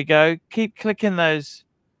 Okay, there we go. Keep clicking those.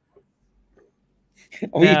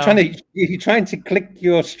 Are you trying to click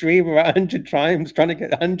your stream about 100 times, trying to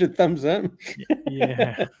get 100 thumbs up?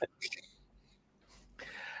 Yeah.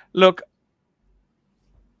 Look,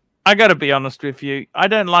 I got to be honest with you. I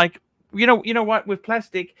don't like, you know what, with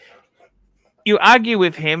plastic, you argue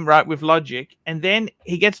with him, right, with logic, and then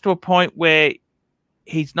he gets to a point where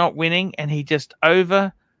he's not winning and he just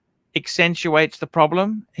over accentuates the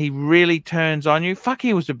problem. He really turns on you. Fuck,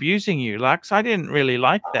 he was abusing you, Lux. I didn't really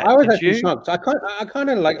like that. I was actually shocked. I kind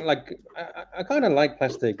of like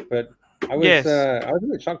plastic, but I was a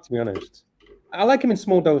bit shocked, to be honest. I like him in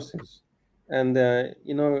small doses, and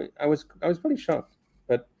you know, I was pretty shocked.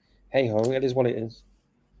 But hey ho, it is what it is.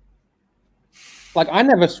 Like, I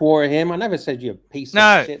never swore at him. I never said you're a piece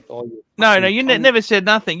of shit. Or no, you never said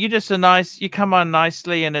nothing. You're just you come on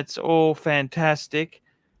nicely, and it's all fantastic.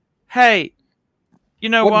 Hey, you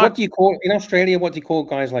know what? What do you call, in Australia, what do you call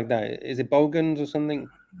guys like that? Is it bogans or something?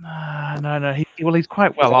 No. He's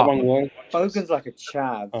quite well off. Bogan's like a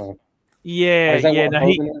chav. Oh. Yeah.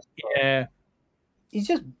 He's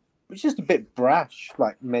just a bit brash,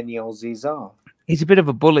 like many Aussies are. He's a bit of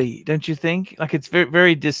a bully, don't you think? Like, it's very,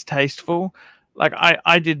 very distasteful. Like,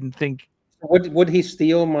 I didn't think. Would he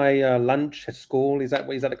steal my lunch at school? Is that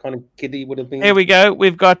the kind of kid he would have been? Here we go.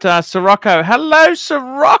 We've got Sirocco. Hello,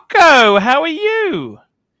 Sirocco. How are you?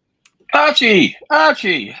 Archie, how's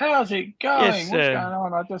it going? Yes, what's going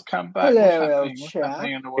on? I just come back. Hello, what's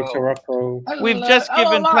happening in the world? Sirocco. We've just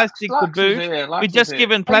given Plastic the boot. We've just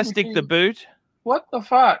given Plastic the boot. What the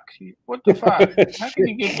fuck? What the fuck? How can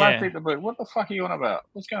you give Plastic the boot? What the fuck are you on about?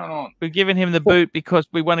 What's going on? We've given him the boot because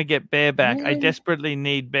we want to get Bear back. I desperately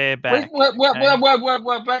need Bear back. Wait,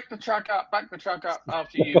 back the truck up. Back the truck up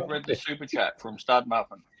after you read the super chat from Stud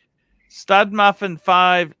Muffin. Stud Muffin,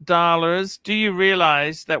 $5. Do you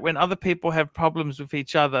realize that when other people have problems with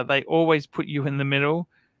each other, they always put you in the middle?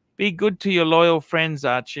 Be good to your loyal friends,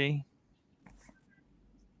 Archie.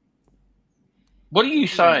 What are you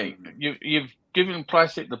saying? You've given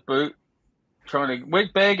Plastic the boot, trying to. Where's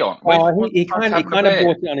Bear gone? He kind of bought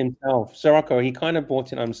it on himself. Sirocco, he kind of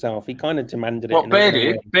bought it on himself. He kind of demanded it. What, Bear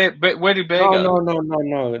did? Where did Bear go?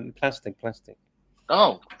 No. Plastic.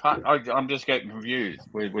 Oh, I'm just getting confused.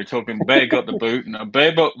 We're talking Bear got the boot, and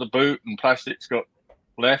Bear got the boot, and Plastic's got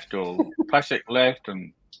left, or Plastic left,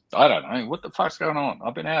 and I don't know. What the fuck's going on?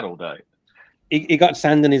 I've been out all day. He got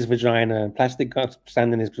sand in his vagina. Plastic got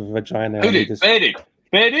sand in his vagina. Who did? Bear did.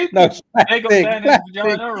 Bear did? No, Bear got sand in his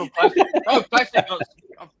vagina, or Plastic? Oh, Plastic got.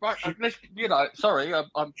 You know, sorry, I've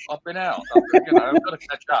been out. I've got to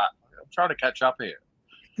catch up. I'm trying to catch up here.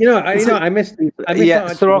 I missed.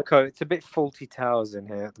 Yeah, Sirocco, it's a bit faulty towers in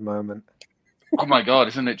here at the moment. Oh my God,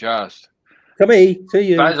 isn't it just? To me, to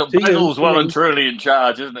you. Basil's well and truly in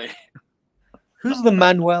charge, isn't he? Who's the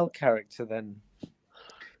Manuel character then?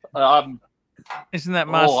 Isn't that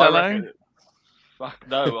Marcelo? Fuck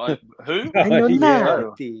no. Who?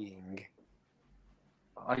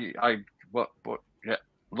 What? Yeah.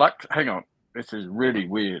 Hang on. This is really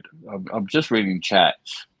weird. I'm just reading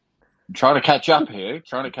chats. I'm trying to catch up here.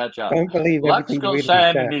 Don't believe Lux everything got you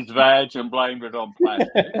sand read in his vag and blamed it on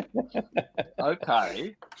plastic.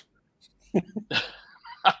 Okay.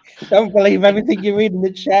 Don't believe everything you read in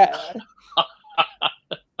the chat.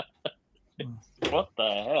 What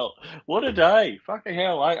the hell? What a day. Fucking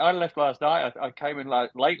hell. I left last night. I came in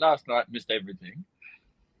late last night, missed everything.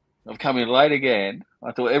 I've come in late again.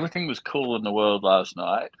 I thought everything was cool in the world last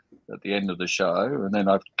night at the end of the show. And then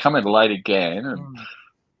I've come in late again. And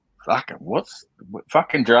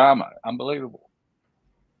fucking drama. Unbelievable.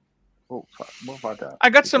 Oh, what have I done? I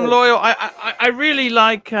got some loyal. I really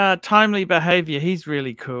like Timely Behavior. He's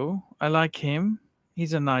really cool. I like him.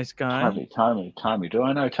 He's a nice guy. Timely. Do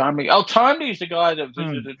I know Timely? Oh, Timely's the guy that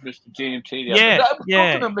visited Mr. GMT. Yeah.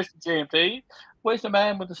 Talking of Mr. GMT, where's the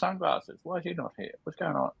man with the sunglasses? Why is he not here? What's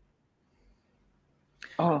going on?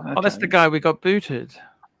 Oh, okay. Oh, that's the guy we got booted.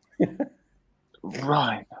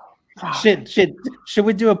 Right. Shit. Should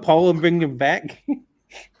we do a poll and bring him back?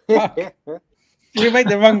 Fuck. Did we make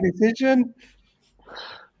the wrong decision?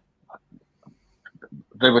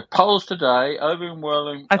 There were polls today.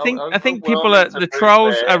 Overwhelming. I think people are the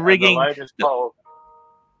trolls are rigging.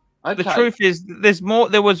 The truth is,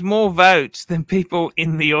 there was more votes than people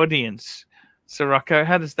in the audience. Sirocco,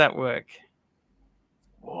 how does that work?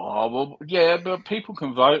 Oh, well, yeah, but people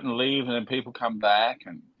can vote and leave, and then people come back,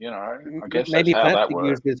 and I guess maybe that's how that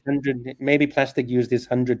works. Maybe Plastic used his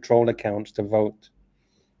 100 troll accounts to vote.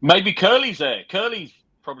 Maybe Curly's there. Curly's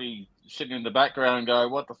probably sitting in the background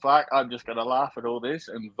going, what the fuck? I'm just going to laugh at all this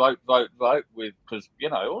and vote with, because,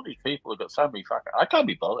 all these people have got so many fucking, I can't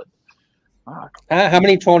be bothered. How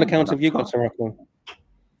many troll accounts have you got, Sirocco?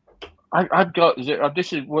 I've got,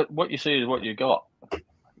 this is what you see is what you got.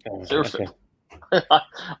 Oh, seriously. Okay.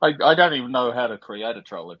 I don't even know how to create a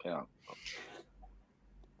troll account.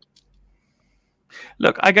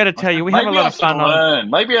 Look, I got to tell you, we have a lot of fun.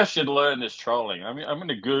 Maybe I should learn this trolling. I mean, I'm going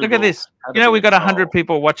to Google. Look at this. We got 100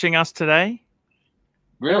 people watching us today.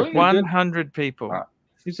 Really? 100 people. How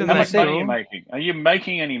Isn't much that money are cool? you making? Are you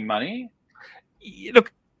making any money?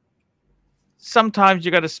 Look, sometimes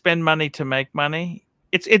you got to spend money to make money.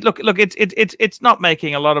 It's not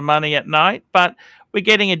making a lot of money at night, but we're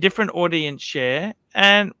getting a different audience share,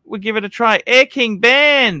 and we give it a try. Air King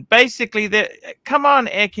Band, basically, come on,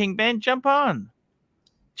 Air King Band, jump on.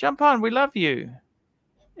 We love you.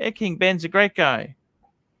 Air King Ben's a great guy.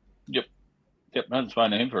 Yep, I haven't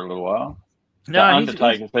spoken to him for a little while. No,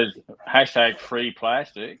 Undertaker says #free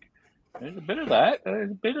plastic. There's a bit of that.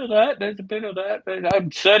 There's a bit of that.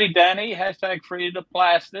 Dirty Danny, #free the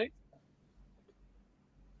plastic.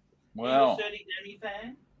 Well, Dirty Danny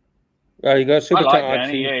fan? Oh, you got super like chat,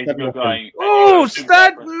 Danny. Archie. Yeah, he's good guy. Oh,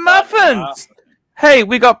 Stud Muffins! Hey,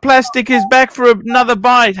 we got Plastic is back for another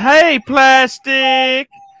bite. Hey, Plastic!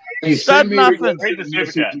 Stud Muffins. Read the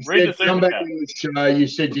super chat. Come back on the show. You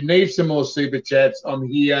said you need some more super chats. I'm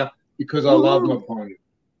here because I love my opponent.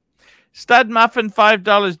 Stud Muffin,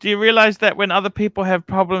 $5. Do you realize that when other people have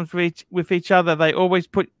problems with each other, they always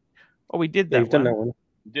put... Oh, we did that You've done that one.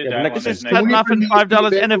 This is Stud Muffin,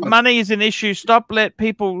 $5. And if money is an issue, let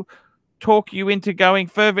people talk you into going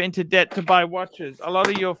further into debt to buy watches. A lot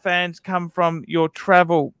of your fans come from your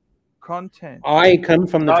travel content. I come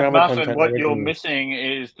from the travel content. What you're missing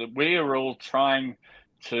is that we are all trying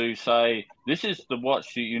to say, this is the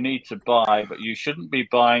watch that you need to buy, but you shouldn't be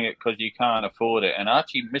buying it because you can't afford it. And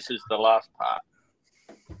Archie misses the last part.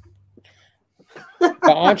 But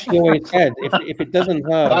Archie always said, if it doesn't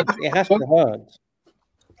hurt, it has to hurt.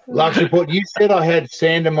 Lux report, you said I had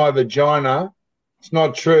sand in my vagina. It's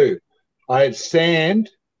not true. I had sand,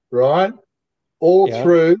 right, all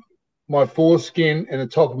through my foreskin and the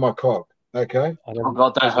top of my cock. Okay. Oh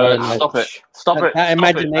God, that hurts. Stop it. Stop it. That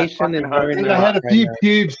imagination is very. I had a few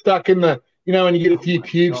pubes stuck in the. When you get a few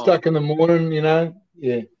pubes stuck in the morning,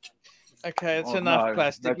 Yeah. Okay, it's enough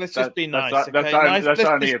plastic. Let's just be nice. That's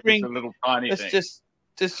only if it's a little tiny thing.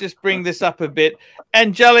 Let's just bring this up a bit.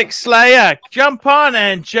 Angelic Slayer, jump on,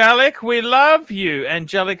 Angelic. We love you,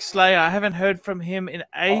 Angelic Slayer. I haven't heard from him in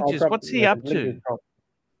ages. What's he up to?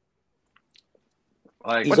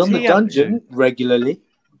 He's on the dungeon regularly.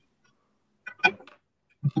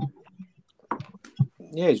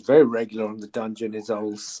 Yeah, he's very regular on the dungeon, his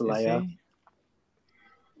old Slayer.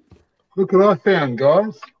 Look what I found,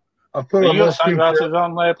 guys. I thought Have I you got lost him sunglasses forever.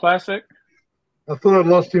 on there, Plastic? I thought I'd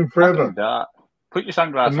lost him Fucking forever. dark. Put your The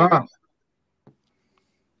sunglasses on. mask.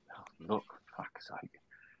 Look, fuck's sake.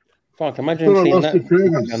 Fuck, I imagine thought him I seeing lost it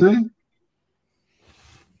forever. that. See?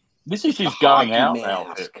 This is his The going hockey out mask.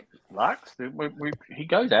 outfit, Lux. He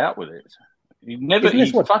goes out with it. He never. Isn't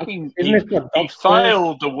this He what- fucking. isn't He, this what he Doc says?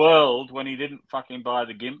 failed the world when he didn't fucking buy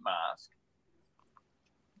the GIMP mask.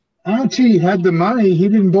 Archie had the money. He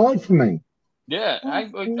didn't buy it for me. Yeah,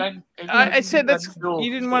 I said that's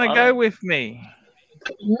you didn't want to go with me.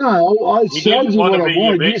 No, I You showed didn't you want what to I be your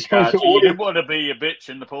wanted. You're bitch, supposed to Archie. You order. didn't want to be your bitch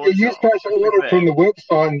in the pawn You're shop. supposed to order it from the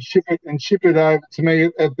website and ship it over to me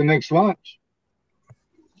at the next lunch.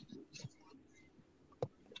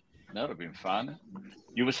 That would have been fun.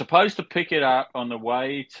 You were supposed to pick it up on the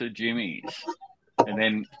way to Jimmy's, and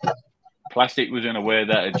then Plastic was going to wear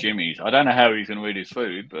that at Jimmy's. I don't know how he's going to eat his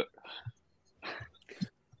food, but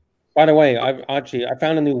By the way, Archie, I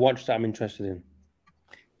found a new watch that I'm interested in.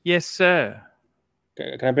 Yes, sir.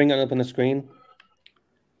 Can I bring it up on the screen?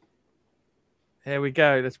 There we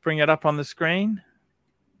go. Let's bring it up on the screen.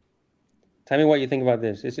 Tell me what you think about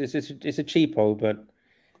this. It's a cheapo, but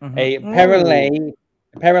Mhm. a Perrelay.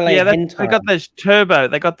 Yeah, they hentai. got those turbo.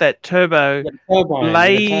 They got that turbo The turbine,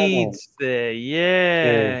 blades there.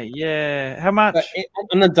 Yeah. How much? But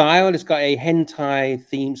on the dial, it's got a hentai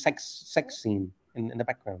theme, sex scene in the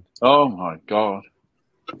background. oh my god,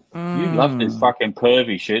 you love this fucking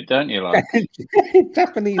pervy shit, don't you? Like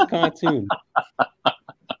Japanese cartoon.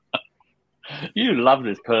 you love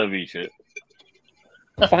this pervy shit.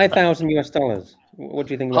 $5,000 US. What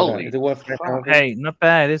do you think about Holy that? Is it worth fuck. $5,000? Hey, not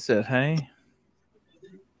bad, is it? Hey.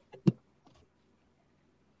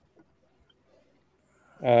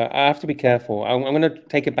 I have to be careful. I'm going to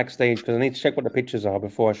take it backstage because I need to check what the pictures are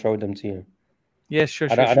before I show them to you. Yeah, sure.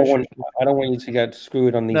 I don't want you to get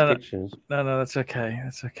screwed on these pictures. No, that's okay.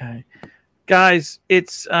 That's okay. Guys,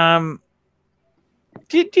 it's I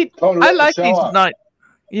like these night.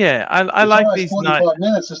 Yeah, I like these night.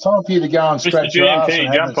 Minutes. It's time for you to go and Mr. scratch your ass GMT,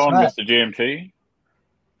 and jump have a on, snack. Mr. GMT.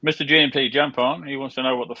 Mr. GMT, jump on. He wants to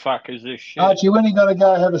know what the fuck is this shit. Archie, when are you going to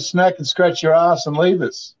go have a snack and scratch your ass and leave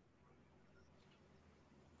us?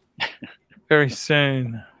 Very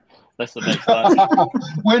soon. That's the next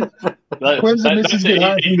one. When's the missus get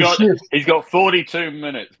home from the shift? He's got 42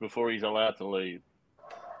 minutes before he's allowed to leave.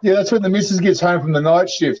 Yeah, that's when the missus gets home from the night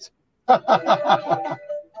shift.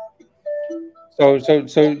 So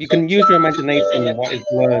you can use your imagination what is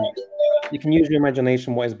blurred. You can use your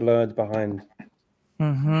imagination what is blurred behind.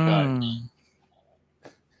 Mm-hmm.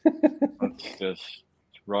 That's just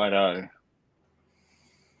righto.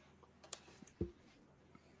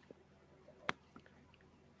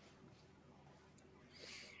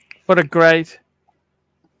 What a great.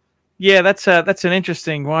 Yeah, that's an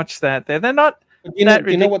interesting watch. That they're not Do you know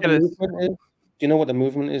that what the ridiculous. movement is? Do you know what the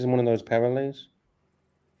movement is in one of those parallels?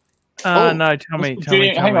 No, tell me.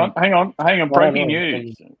 Hang on. Breaking no.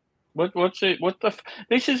 news. What's it?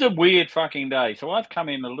 This is a weird fucking day. So I've come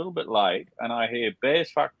in a little bit late, and I hear Bear's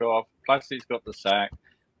fucked off. Plastic's got the sack.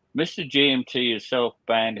 Mr. GMT has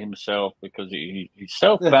self-banned himself because he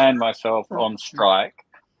self-banned myself on strike.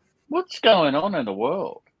 What's going on in the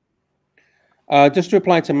world? Just to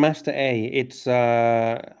reply to Master A, it's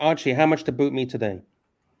Archie. How much to boot me today?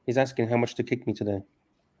 He's asking how much to kick me today.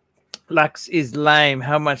 Lux is lame.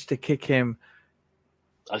 How much to kick him?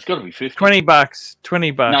 It's got to be 50. $20.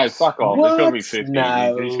 $20. No, fuck off. What? It's got to be 50.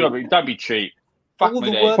 No. It's got to be. Don't be cheap. Fuck All me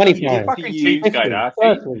the there. work 25. you did Fucking for you. cheapskate, Archie.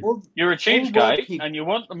 30. You're a All the cheapskate, work you- and you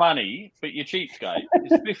want the money, but you're cheapskate.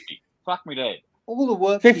 It's 50. Fuck me dead. All the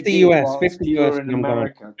work 50 you did US, whilst 50 you US were in and I'm gone.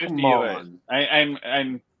 America. 50 Come US. on.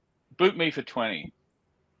 And boot me for 20,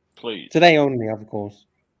 please. Today only, of course.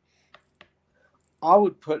 I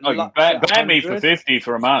would put Oh, you Lux ban at me for 100. 50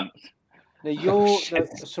 for a month. Now you're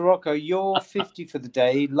Sirocco, you're 50 for the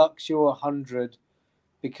day. Lux, you're 100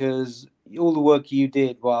 because all the work you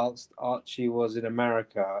did whilst Archie was in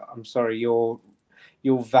America. I'm sorry, your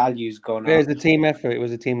value's gone There's up. a team effort. It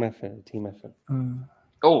was a team effort.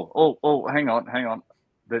 Oh, hang on.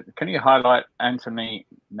 Can you highlight Anthony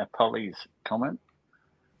Napoli's comment?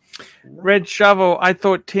 Red Shovel. I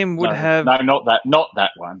thought Tim would have. No, not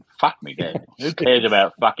that one. Fuck me dead. Who cares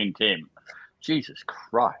about fucking Tim? Jesus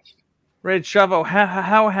Christ. Red Shovel.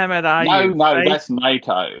 How hammered are you? No, Face? that's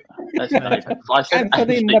NATO. That's NATO. I said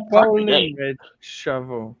Anthony Anthony, fuck me Napoli. dead. Red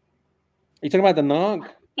Shovel. Are you talking about the Nog?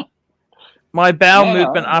 My bowel No,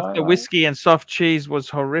 movement no, after no. whiskey and soft cheese was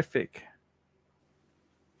horrific.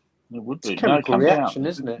 It would It's be. a chemical come reaction, down.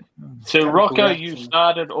 isn't it? So, Chemical Rocco, you reaction.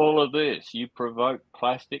 started all of this. You provoked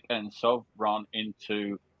Plastic and Sovereign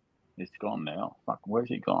into. It's gone now. Fuck, where's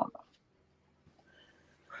he gone?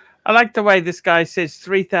 I like the way this guy says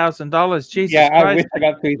 $3,000. Jesus Yeah, I Christ. wish I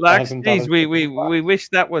got Lux, $3,000. geez, we wish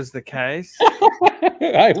that was the case.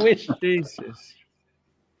 I wish. Jesus.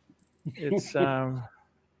 It's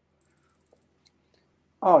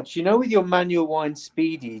Arch, you know, with your manual wine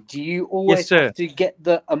Speedy, do you always sir. have to get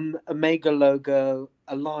the Omega logo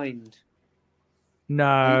aligned?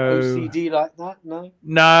 no. OCD like that? No?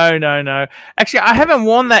 No. Actually, I haven't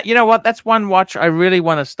worn that. You know what? That's one watch I really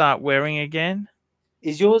want to start wearing again.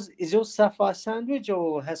 Is yours Sapphire Sandwich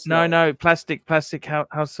or Hessler? No, plastic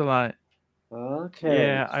Hauselite. Okay.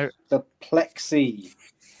 Yeah, the Plexi.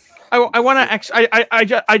 I want to actually.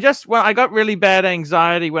 I just I got really bad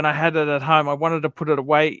anxiety when I had it at home. I wanted to put it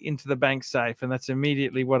away into the bank safe, and that's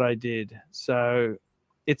immediately what I did. So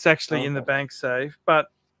it's actually in the bank safe. But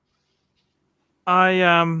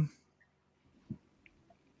I've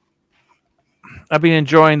been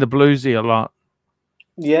enjoying the bluesy a lot.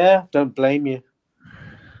 Yeah, don't blame you.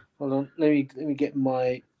 Hold on, let me get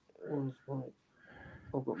my. I've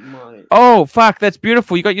got my. Oh fuck, that's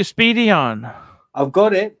beautiful. You got your Speedy on. I've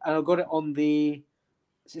got it, and I've got it on the.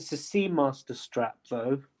 It's a Seamaster strap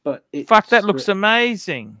though, but fuck, that looks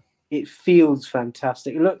amazing. It feels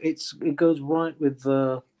fantastic. Look, it goes right with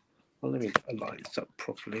the. Well, let me align this up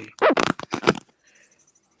properly. How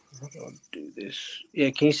do I do this?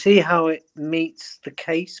 Yeah, can you see how it meets the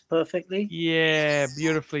case perfectly? Yeah,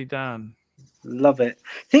 beautifully done. Love it.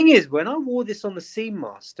 Thing is, when I wore this on the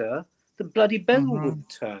Seamaster, the bloody bezel wouldn't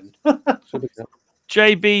turn.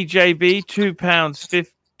 JB,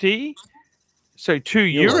 £2.50. So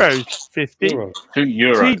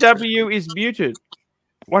 €2.50. TW is muted.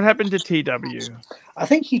 What happened to TW? I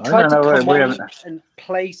think he tried to come on and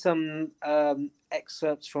play some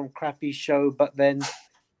excerpts from Crappy's show, but then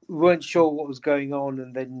we weren't sure what was going on,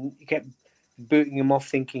 and then he kept booting him off,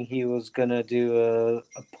 thinking he was gonna do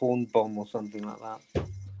a porn bomb or something like that.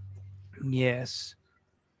 Yes.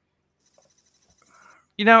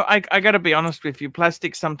 You know, I got to be honest with you.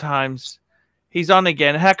 Plastic sometimes. He's on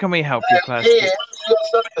again. How can we help you, Plastic? Yeah,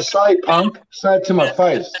 something to say, punk. Say it to my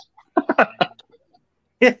face.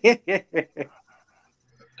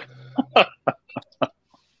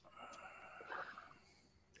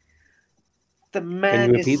 The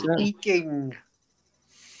man is speaking.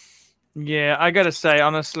 Yeah, I got to say,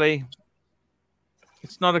 honestly,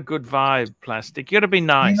 it's not a good vibe, Plastic. You got to be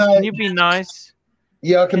nice. You know, can you be nice?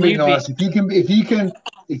 Yeah, I can be nice. If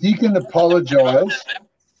you can apologize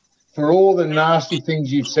for all the nasty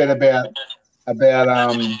things you've said about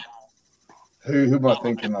who am I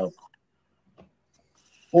thinking of?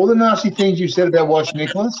 All the nasty things you said about Wash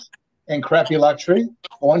Nicholas and Crappy Luxury,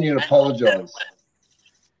 I want you to apologize.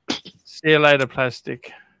 See you later,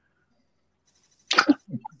 Plastic.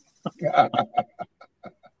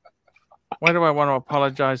 Why do I want to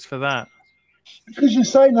apologize for that? Because you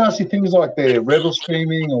say nasty things like they're rebel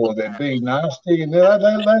streaming or they're being nasty, and they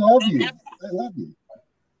love you. They love you.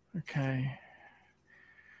 Okay.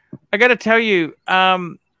 I got to tell you,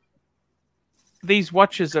 these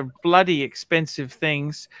watches are bloody expensive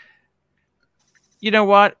things. You know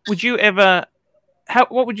what? Would you ever...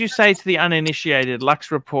 what would you say to the uninitiated Lux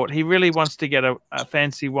Report? He really wants to get a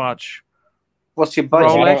fancy watch. What's your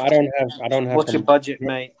budget? I don't have. What's your budget,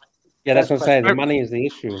 mate? Yeah, that's what I'm saying. The money is the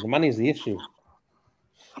issue. The money is the issue.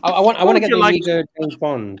 I want to get the Amiga James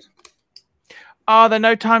Bond. Oh, the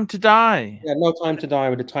No Time to Die. Yeah, No Time to Die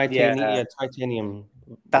with the titanium.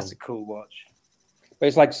 That's a cool watch. But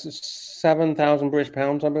it's like 7,000 British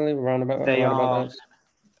pounds, I believe, around about that.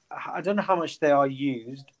 I don't know how much they are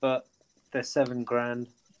used, but they're $7,000.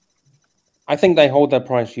 I think they hold their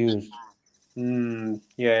price used.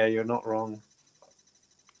 Yeah, you're not wrong.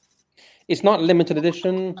 It's not limited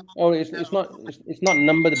edition, or it's not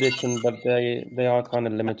numbered edition, but they are kind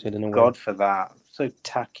of limited in a way. God for that, so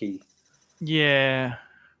tacky. Yeah,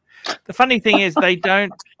 the funny thing is they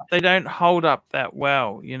don't hold up that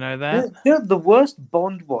well. You know that. The worst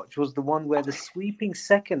Bond watch was the one where the sweeping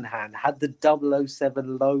second hand had the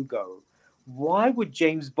 007 logo. Why would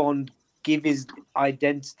James Bond give his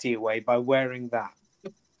identity away by wearing that?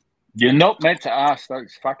 You're not meant to ask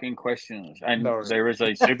those fucking questions. And there is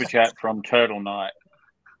a super chat from Turtle Knight.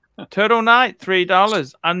 Turtle Knight, $3.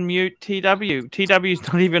 Unmute TW. TW's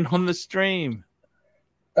not even on the stream.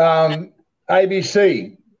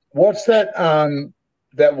 ABC, what's that?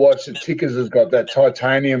 That watch that Tickers has got, that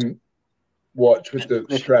titanium watch with the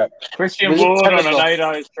strap. Christian Ward on an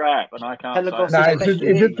 8-0 strap, and I can't say. No,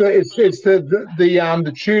 it's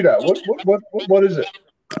the Tudor. What is it?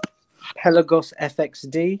 Pelagos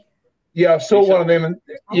FXD. Yeah, I saw one of them, and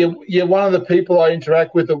yeah, one of the people I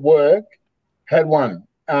interact with at work had one.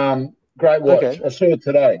 Great watch. Okay. I saw it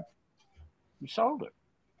today. You sold it.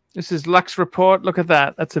 This is Lux Report. Look at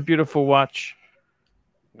that. That's a beautiful watch.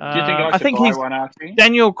 Do you think I should buy one, Archie?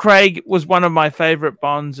 Daniel Craig was one of my favorite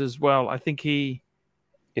Bonds as well. I think he.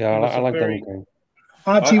 Yeah, he I like Daniel Craig.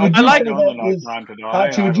 Archie, would you say that is,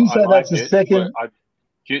 Archie, would you say that's the second?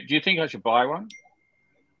 Do you think I should buy one?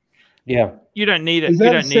 Yeah. You don't need it. Is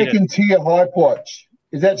that a second tier hype watch?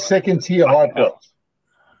 Is that second tier hype watch?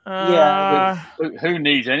 Yeah. Who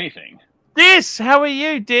needs anything? Dis, how are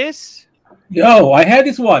you, Dis? Yo, I had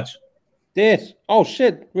this watch. Dis. Oh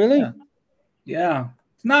shit! Really? Yeah.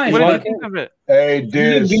 It's nice. What do you think of it? Hey,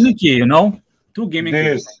 Dis. Gimmicky, you know? Too gimmicky.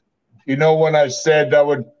 Dis. You know when I said I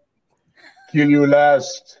would kill you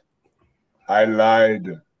last, I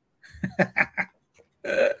lied.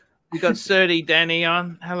 We got Surdy Danny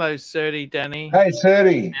on. Hello, Surdy Danny. Hey,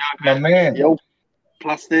 Surdy, my man. Yo,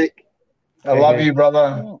 Plastic. I love you,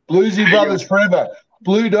 brother. Bluesy Brothers forever.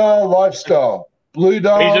 Blue Dial lifestyle. Blue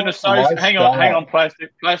Dial. He's an associate. Hang on. Plastic.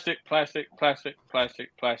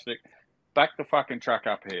 Back the fucking truck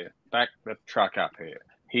up here. Back the truck up here.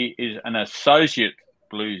 He is an associate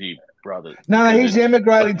Bluesy Brothers. No, he's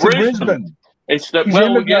emigrating to Brisbane. It's the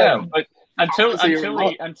yeah, but until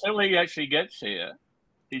he actually gets here,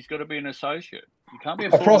 he's got to be an associate. You can't be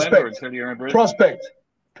a full member until you're in Brisbane.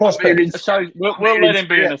 Prospect. So we'll let him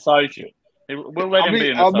be an associate. We'll let him be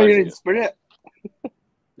an associate. I'll be in spirit.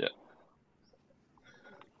 Yeah.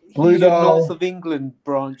 Blue Dial. North of England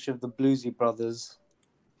branch of the Bluesy Brothers.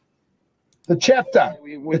 The chapter.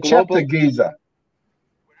 The chapter geezer.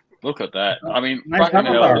 Look at that. I mean, Nice fucking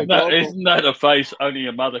hell, cover. isn't that a face only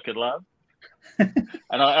a mother could love? And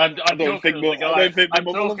I'm talking of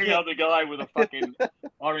the guy with a fucking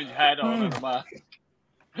orange hat on and a mask.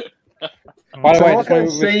 By the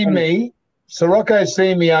way, Sirocco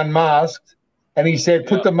seen me unmasked, and he said,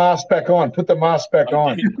 "Put the mask back on. Put the mask back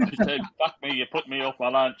on." I said, "Fuck me, you put me off my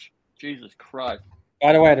lunch." Jesus Christ.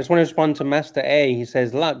 By the way, I just want to respond to Master A. He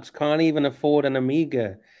says, Lux can't even afford an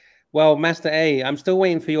Amiga. Well, Master A, I'm still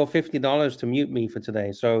waiting for your $50 to mute me for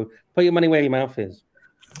today. So put your money where your mouth is.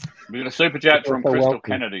 We got a super chat from Crystal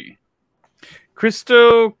Kennedy.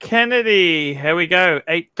 Crystal Kennedy. Here we go.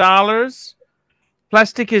 $8.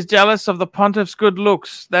 Plastic is jealous of the pontiff's good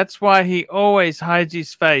looks. That's why he always hides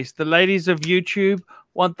his face. The ladies of YouTube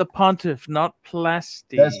want the pontiff, not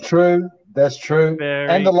Plastic. That's true. That's true.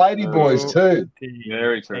 And the lady boys too.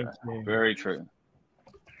 Very true. Very true.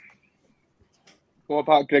 What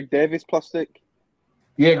about Greg Davis, Plastic?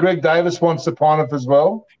 Yeah, Greg Davis wants the pontiff as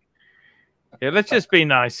well. Yeah, let's just be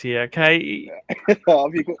nice here, okay?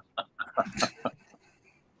 Have you got...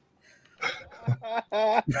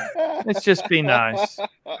 Let's just be nice.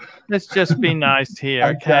 Let's just be nice here,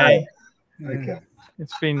 okay? Okay.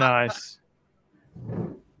 Let's be nice.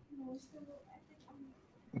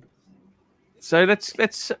 So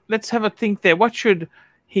let's have a think there. What should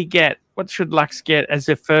he get? What should Lux get as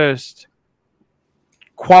a first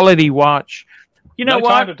quality watch? You know No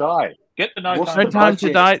what? Time to Die. Get the No Time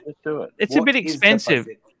to Die. Let's do it. It's a bit expensive.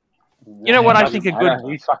 You know what I think a good.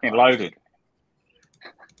 He's fucking loaded.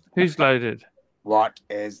 Who's loaded? What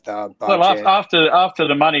is the budget? Well, after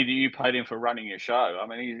the money that you paid him for running your show, I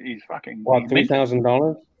mean, he's fucking. What,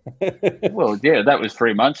 $3,000? Well, yeah, that was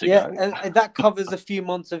 3 months ago. Yeah, and that covers a few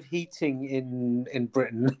months of heating in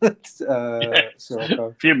Britain. A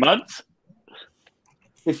few months,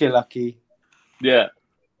 if you're lucky. Yeah.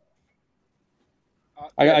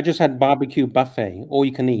 I just had barbecue buffet, all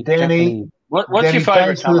you can eat. Danny, what's Danny, your favorite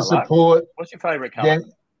thanks color? for the support. What's your favorite color?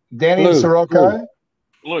 Danny Blue. Sirocco.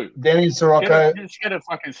 Blue. Danny Sirocco. Just get a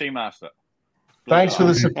fucking Seamaster. Thanks for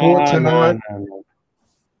the support tonight. No.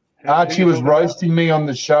 Archie was roasting me on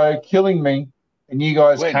the show, killing me, and you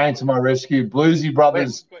guys came to my rescue. Bluesy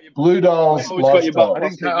Brothers, Blue Dials lifestyle.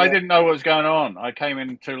 I didn't know what was going on. I came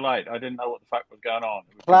in too late. I didn't know what the fuck was going on.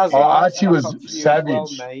 Plaza, Archie was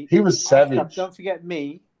savage. He was savage. Don't forget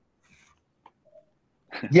me.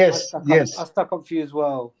 Yes, yes. I stuck up for you as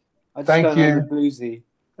well. I just Thank don't know you. the bluesy.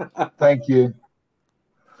 Thank you.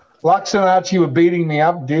 Lux and Archie were beating me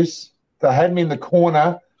up, Dis. They had me in the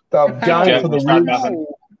corner. They were going for the ribs.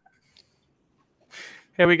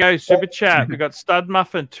 Here we go. Super chat. We got Stud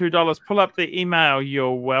Muffin, $2. Pull up the email.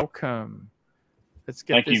 You're welcome. Let's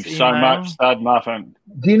get Thank this you so much, Stud Muffin.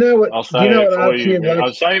 Do you know what? I'll say it for you.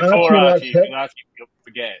 I'll say it for Archie. Archie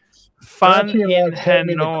forgets. Fun Archie and in Lux had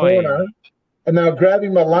me in the Hanoi. corner, and they were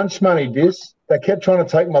grabbing my lunch money, Dis. They kept trying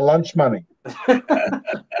to take my lunch money.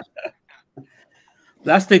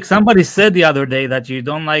 Plastic, somebody said the other day that you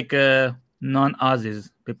don't like non-Aussies,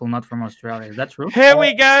 people not from Australia. Is that true? Here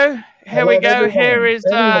we go. Here we go. everyone. Here is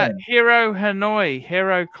Everyone. Hero Hanoi.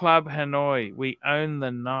 Hero Club Hanoi. We own the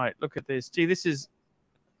night. Look at this. Gee, this is...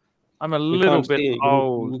 I'm a We little can't bit see it.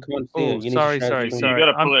 old. We can't see Oh, it. You need to sorry, share sorry, screen. sorry. You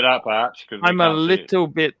got to pull it up, Arch, because I'm a little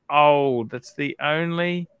bit old. That's the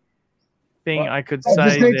only thing I could I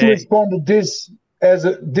just say need to there. respond to this as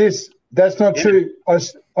a this. That's not true.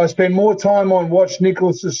 I spend more time on Watch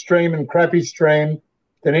Nicholas's stream and Crappy stream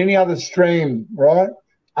than any other stream, right?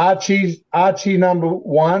 Archie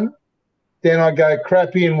 #1, then I go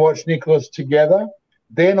Crappy and Watch Nicholas together.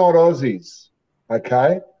 They're not Aussies,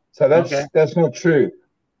 okay? So that's not true.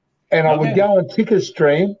 And I would go on Ticker's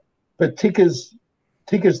stream, but Ticker's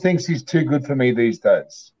thinks he's too good for me these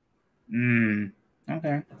days.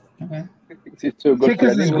 Okay. It's too good for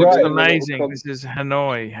Ticker's is anyone. great. Amazing. This is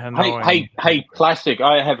Hanoi. Hey, Plastic,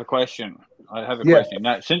 I have a question. question.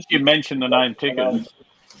 Now, since you mentioned the name Tickers,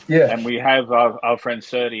 and we have our friend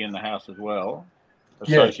Serdi in the house as well,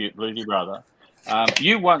 associate Bluesy brother,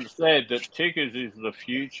 you once said that Tickers is the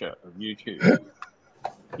future of YouTube.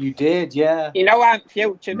 You did, yeah. You know I'm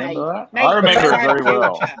future, mate. Remember that? Mate, I remember it very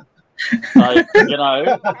well. So, you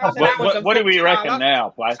know, was what do we a reckon futsal. now,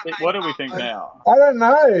 Plastic? What do we think now? I don't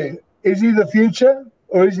know. Is he the future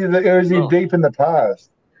or is he deep in the past?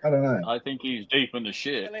 I don't know. I think he's deep in the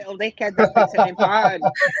shit. A little dickhead that puts it in pan.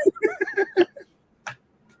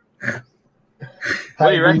 What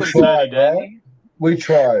do you reckon, tried, Danny? right? We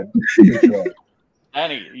tried.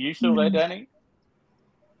 Danny, are you still there, Danny?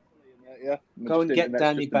 Yeah. Go and get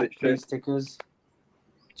Danny back, please, Stickers.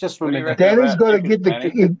 Just remember, Danny's got to get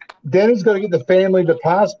Danny's got to get the family the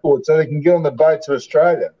passport so they can get on the boat to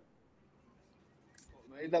Australia.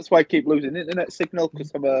 That's why I keep losing internet signal,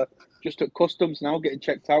 because I'm just at customs now getting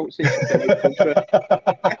checked out. See if I'm in the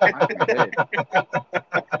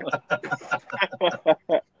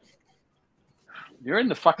country. You're in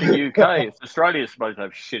the fucking UK. It's Australia's supposed to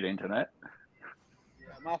have shit internet.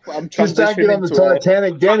 I'm just don't get on the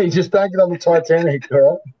Titanic, Danny. Just don't get on the Titanic, all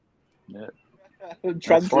right? Yeah. I'm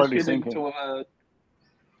transitioning to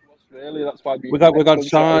Australia. That's why we got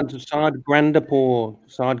Sard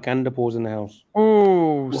Gandapur's in the house.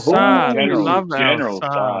 Oh, Sard. We love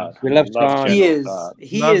Sard. We love Sard. He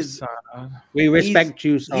is. We respect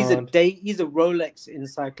you, Sard. He's a Rolex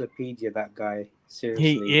encyclopedia, that guy.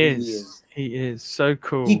 Seriously. He is so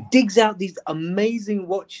cool. He digs out these amazing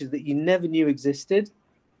watches that you never knew existed.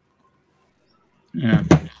 Yeah.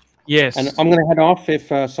 Yes. And I'm going to head off. If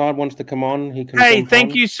Sard wants to come on, he can. Hey,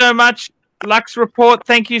 thank you so much, Lux Report.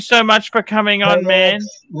 Thank you so much for coming on, man.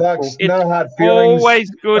 Lux, it's no hard feelings.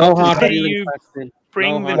 Always good to see you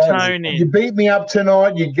bring the tone in. You beat me up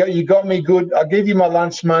tonight. You got me good. I'll give you my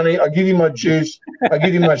lunch money. I'll give you my juice. I'll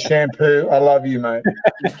give you my shampoo. I love you, mate.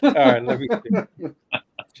 All right, love you too.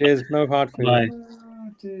 Cheers. No hard feelings.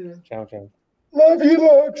 Ciao. Love you,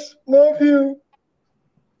 Lux. Love you.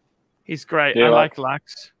 He's great. Yeah, I like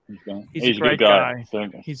Lux. He's a great guy.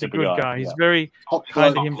 He's a good guy. He's very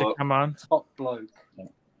kind of him to come on. Top bloke.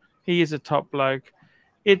 He is a top bloke.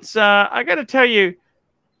 It's I got to tell you.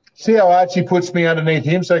 See how Archie puts me underneath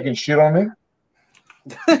him so he can shit on me?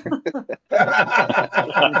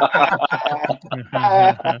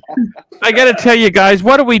 I got to tell you guys,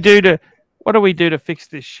 what do we do to fix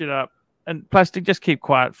this shit up? And Plastic, just keep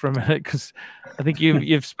quiet for a minute because I think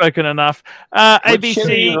you've spoken enough. ABC. What shit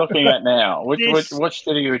are you looking at now? What shit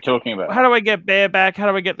are you talking about? How do I get Bear back? How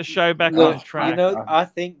do I get the show back on track? You know, I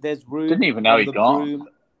think there's room. Didn't even know he'd gone.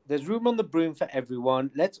 There's room on the broom for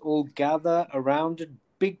everyone. Let's all gather around a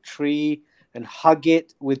big tree and hug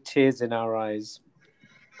it with tears in our eyes.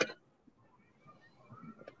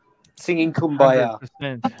 Singing Kumbaya.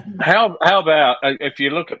 100%. How about if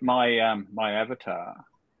you look at my my avatar,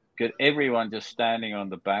 get everyone just standing on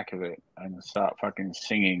the back of it and start fucking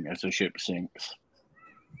singing as the ship sinks.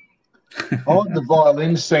 I like the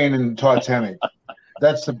violin scene in Titanic.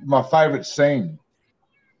 That's my favourite scene.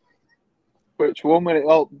 Which one minute?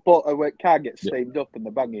 But a car gets steamed up and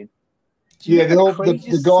the banging. Yeah,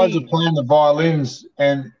 the guys are playing the violins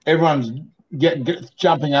and everyone's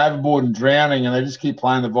jumping overboard and drowning, and they just keep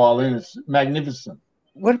playing the violin. It's magnificent.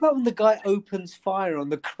 What about when the guy opens fire on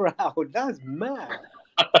the crowd? That's mad.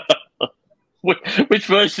 Which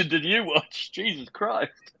version did you watch? Jesus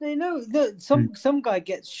Christ! You know, some guy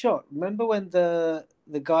gets shot. Remember when the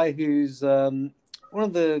guy who's one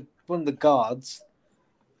of the guards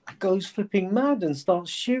goes flipping mad and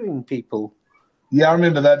starts shooting people? Yeah, I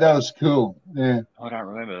remember that. That was cool. Yeah, I don't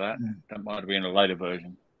remember that. That might have been a later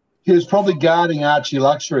version. He was probably guarding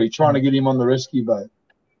ArchieLuxury, trying to get him on the rescue boat.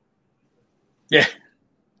 Yeah,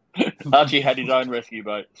 Archie had his own rescue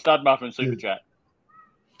boat. Stud Muffin Super Chat.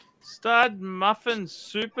 Stud Muffin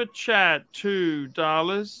Super Chat,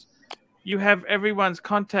 $2. You have everyone's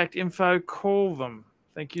contact info. Call them.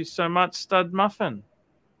 Thank you so much, Stud Muffin.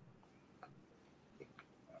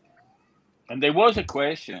 And there was a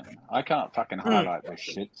question. I can't fucking highlight this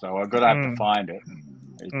shit, so I've got to have to find it.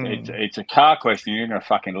 It's a car question. You're gonna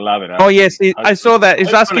fucking love it. Oh yes, I saw that.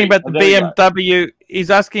 He's asking about the BMW.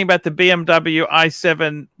 He's asking about the BMW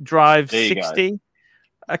i7 Drive 60.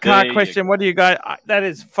 A car question. What do you guys? That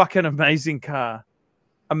is fucking amazing car.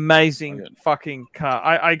 Amazing fucking car.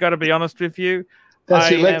 I got to be honest with you. That's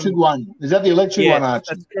the electric one. Is that the electric one, Archie?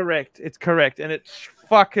 That's correct. It's correct, and it's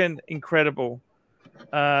fucking incredible.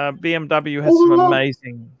 BMW has some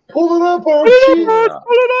amazing. Pull it up, Archie. Pull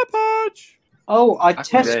it up, Arch. Oh, I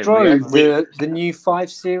test drove the new 5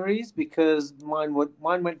 Series because mine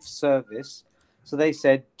went for service. So they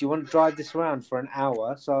said, "Do you want to drive this around for an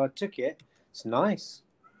hour?" So I took it. It's nice,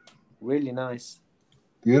 really nice.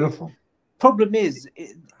 Beautiful. Problem is,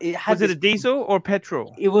 it had. Was it a diesel or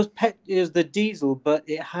petrol? It was It was the diesel, but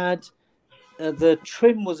it had the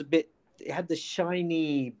trim was a bit. It had the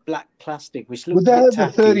shiny black plastic, which looked. Would that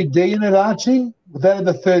have the 30D in it, Archie? Would that have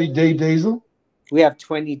the 30D diesel? We have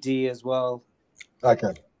 20D as well.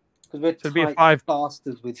 Okay. Because we're tight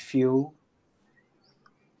bastards with fuel.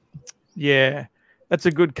 Yeah, that's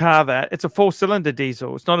a good car. It's a 4-cylinder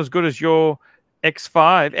diesel. It's not as good as your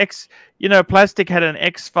X5. You know, Plastic had an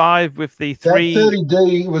X5 with the 3. That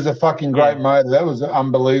 30D was a fucking great motor. That was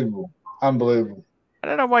unbelievable. Unbelievable. I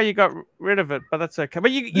don't know why you got rid of it, but that's okay.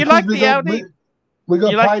 But you like the Audi? We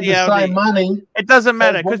got paid the same money. It doesn't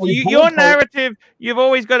matter because your narrative, you've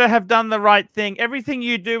always got to have done the right thing. Everything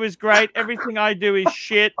you do is great. Everything I do is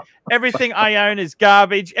shit. Everything I own is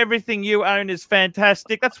garbage. Everything you own is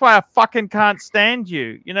fantastic. That's why I fucking can't stand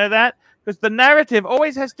you. You know that? Because the narrative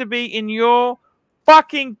always has to be in your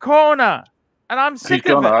fucking corner. And I'm sick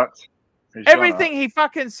of it. Everything he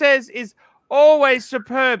fucking says is always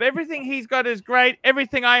superb. Everything he's got is great.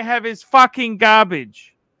 Everything I have is fucking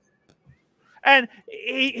garbage. And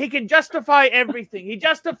he can justify everything. He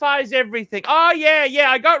justifies everything. Oh, yeah,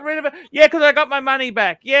 I got rid of it. Yeah, because I got my money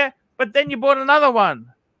back. Yeah, but then you bought another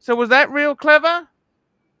one. So was that real clever?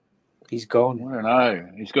 He's gone. I don't know.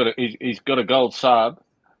 He's got a gold sub,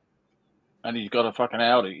 and he's got a fucking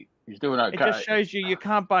Audi. He's doing okay. It just shows you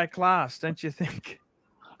can't buy class, don't you think?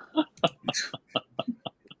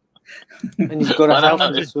 And he's got a house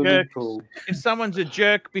in a swimming pool. If someone's a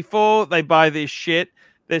jerk before they buy this shit,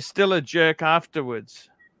 they're still a jerk afterwards.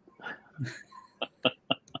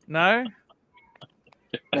 No?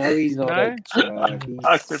 No, he's not a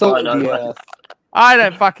jerk. I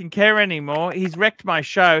don't fucking care anymore. He's wrecked my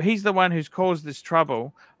show. He's the one who's caused this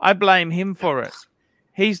trouble. I blame him for it.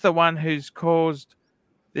 He's the one who's caused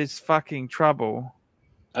this fucking trouble.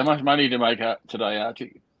 How much money did you make out today,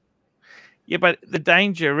 Archie? Yeah, but the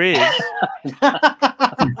danger is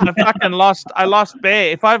I lost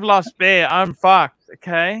Bear. If I've lost Bear, I'm fucked,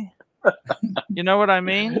 okay? You know what I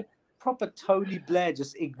mean? Proper Tony Blair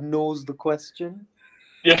just ignores the question.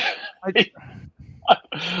 Yeah. I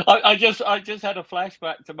just had a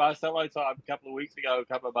flashback to my solo time a couple of weeks ago, a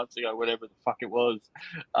couple of months ago, whatever the fuck it was,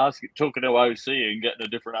 talking to OC and getting a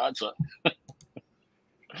different answer.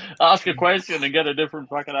 Ask a question and get a different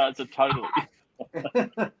fucking answer totally.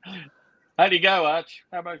 How do you go, Arch?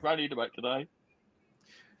 How much money did you make today?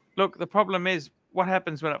 Look, the problem is what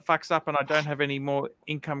happens when it fucks up and I don't have any more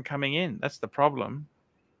income coming in. That's the problem.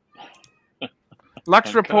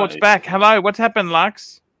 Lux reports back. Hello, what's happened,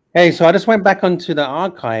 Lux? Hey, so I just went back onto the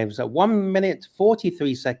archives at 1 minute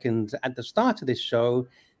 43 seconds at the start of this show.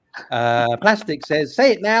 Plastic says,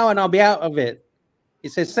 "Say it now and I'll be out of it."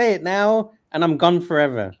 It says, "Say it now and I'm gone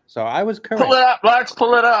forever." So I was correct. Pull it up, Lux,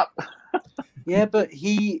 pull it up. Yeah, but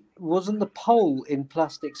he wasn't the poll in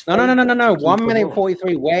Plastic's. No. 1 minute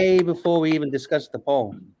 43, way before we even discussed the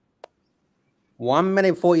poll. 1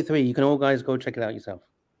 minute 43. You can all guys go check it out yourself.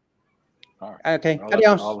 All right. Okay,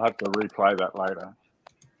 adios. I'll have to replay that later.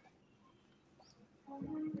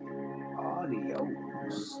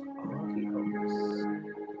 Adios.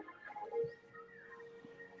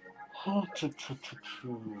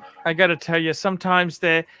 I got to tell you, sometimes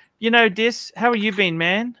they're, Dis, how have you been,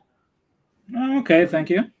 man? Okay, thank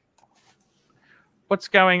you. What's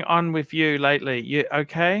going on with you lately? You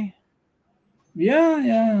okay? Yeah,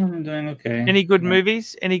 I'm doing okay. Any good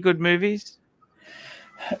movies? Any good movies?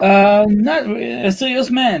 Not a serious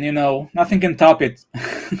man, nothing can top it.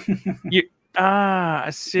 A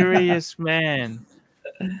serious man.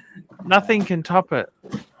 Nothing can top it.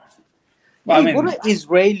 Well, what are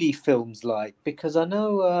Israeli films like? Because I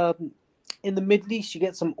know in the Middle East you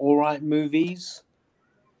get some all right movies.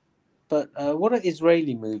 But what are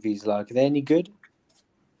Israeli movies like? Are they any good?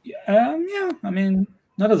 Yeah, I mean,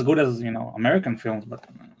 not as good as American films, but.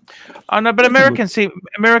 Oh no, but Americans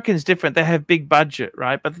different. They have big budget,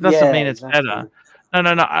 right? But that doesn't mean it's better.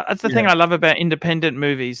 No. That's the thing I love about independent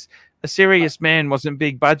movies. A Serious Man wasn't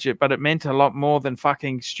big budget, but it meant a lot more than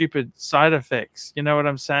fucking stupid side effects. You know what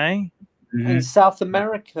I'm saying? And South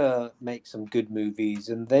America makes some good movies,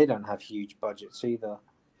 and they don't have huge budgets either.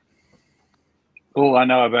 All I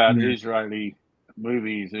know about Israeli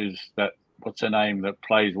movies is that what's her name that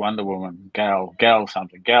plays Wonder Woman? Gal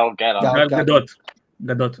something. Gal Gadot.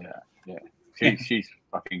 Yeah. She's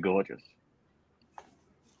fucking gorgeous.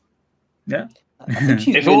 Yeah.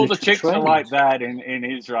 If all the chicks are like that in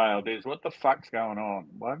Israel, dude, what the fuck's going on?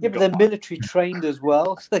 Yeah, but they're military trained as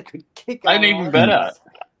well, so they could kick our asses. Even better.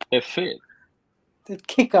 They're fit. They'd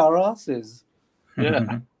kick our asses. Yeah.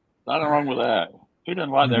 Nothing wrong with that. Who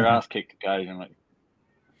doesn't like their ass kicked occasionally?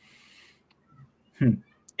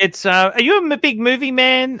 It's are you a big movie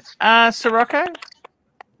man, Sirocco?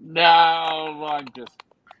 No, I'm just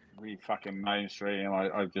really fucking mainstream.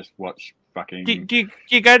 I just watch fucking. Do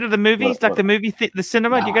you go to the movies, like the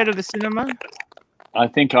cinema? No. Do you go to the cinema? I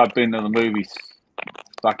think I've been to the movies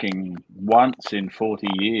fucking once in 40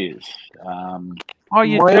 years. Oh,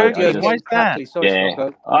 you do? Why is that?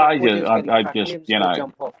 Yeah, I just you know.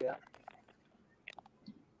 Jump off, yeah.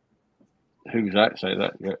 Who's that? Say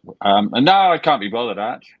that? Yeah. No, I can't be bothered,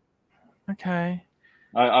 Arch. Okay.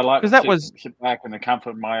 I like to sit back in the comfort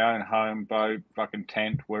of my own home, boat, fucking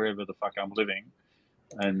tent, wherever the fuck I'm living,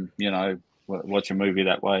 and you know, watch a movie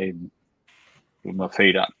that way with my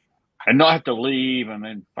feet up, and not have to leave and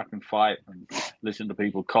then fucking fight and listen to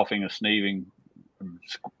people coughing or sneezing and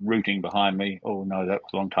rooting behind me. Oh no, that was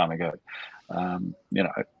a long time ago. You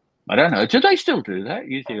know, I don't know. Do they still do that?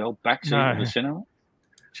 Use the old backseat of the cinema?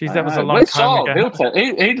 Jeez, that was a long time ago.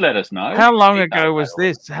 He'd let us know. How long ago was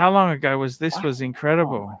this? How long ago was this? Was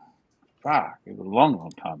incredible. Fuck, it was a long,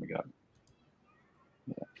 long time ago.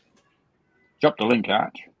 Yeah. Drop the link,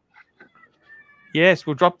 Arch. Yes,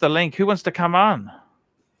 we'll drop the link. Who wants to come on?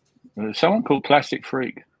 There's someone called Plastic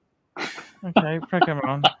Freak. Okay, crack him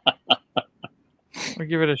on. We'll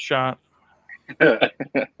give it a shot.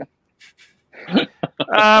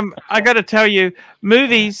 I got to tell you,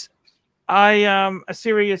 movies. A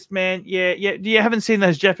Serious Man. Yeah. You haven't seen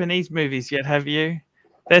those Japanese movies yet, have you?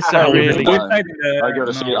 That's really good. I got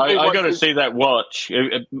to see that watch.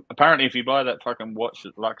 Apparently, if you buy that fucking watch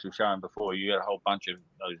that Lux was showing before, you get a whole bunch of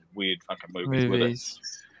those weird fucking movies. With it.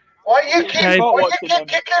 Why you keep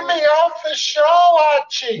kicking me off the show,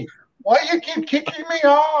 Archie? Why you keep kicking me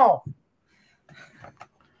off?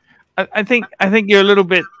 I think you're a little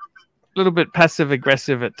bit passive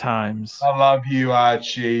aggressive at times. I love you,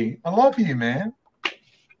 Archie. I love you, man.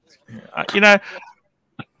 You know,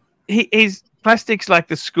 he's Plastic's like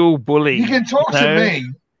the school bully. You can talk to me.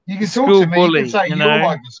 You can talk to me. You can say you're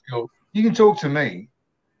like the school. You can talk to me.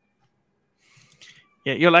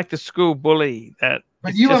 Yeah, you're like the school bully.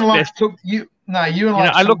 But you and Lux took you. No, you and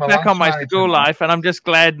Lux. I look back on my school life, and I'm just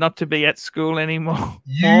glad not to be at school anymore.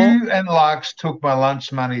 You and Lux took my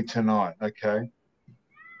lunch money tonight. Okay.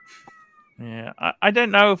 Yeah, I don't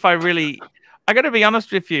know if I got to be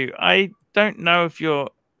honest with you. I don't know if you're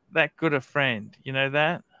that good a friend. You know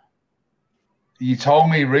that? You told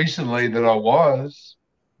me recently that I was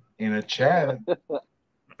in a chat.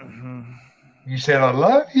 You said, I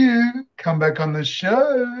love you. Come back on the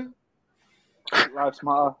show. That's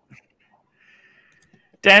my...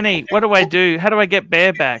 Danny, what do I do? How do I get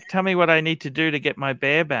Bear back? Tell me what I need to do to get my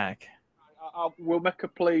Bear back. We'll make a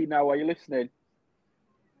plea now. Are you listening?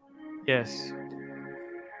 Yes.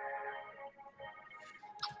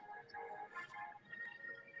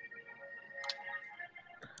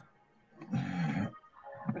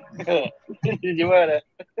 Did you hear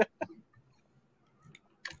it?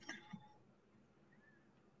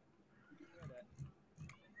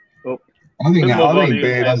 I think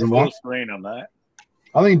Bear doesn't want. On that.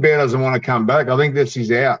 I think Bear doesn't want to come back. I think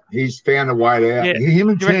he's out. He's found a way out. Yeah. Him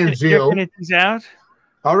and Tanzil. He's out.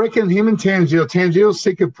 I reckon him and Tanzil's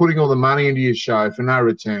sick of putting all the money into your show for no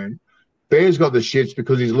return. Bear's got the shits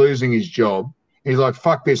because he's losing his job. He's like,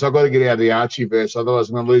 fuck this, I've got to get out of the Archieverse, otherwise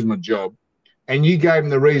I'm going to lose my job. And you gave him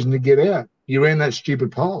the reason to get out. You ran that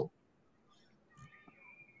stupid poll.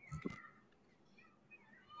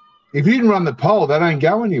 If you didn't run the poll, that ain't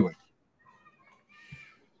go anywhere.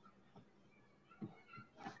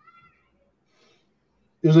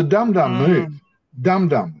 It was a dumb move.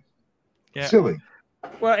 Dumb. Yeah. Silly.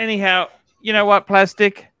 Well, anyhow, you know what,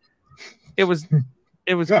 Plastic? It was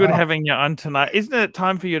good having you on tonight. Isn't it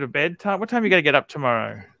time for you to bed? What time are you going to get up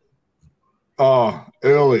tomorrow? Oh,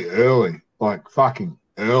 early. Like fucking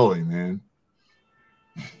early, man.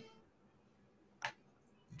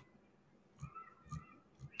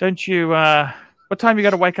 Don't you, what time you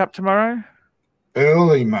got to wake up tomorrow?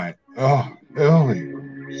 Early, mate. Oh,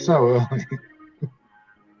 Early. So early.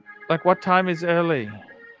 Like, what time is early?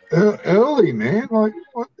 Early, man. Like,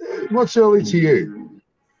 what's early to you?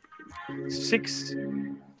 6,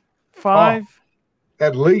 5. Oh,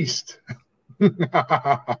 at least.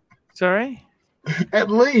 Sorry? At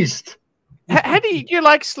least. How do you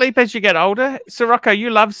like sleep as you get older? Sirocco, you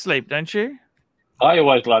love sleep, don't you? I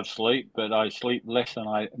always loved sleep, but I sleep less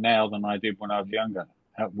now than I did when I was younger.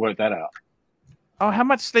 Work that out. Oh, how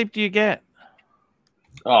much sleep do you get?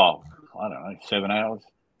 Oh, I don't know, 7 hours.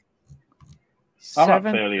 7 I'm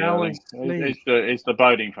up fairly hours early. sleep. It's the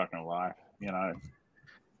boating fucking life, you know.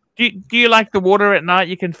 Do you like the water at night?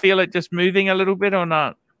 You can feel it just moving a little bit or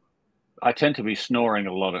not? I tend to be snoring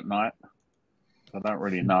a lot at night. I don't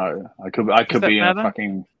really know. I could be in a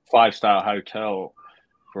fucking 5-star hotel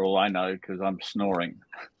for all I know because I'm snoring.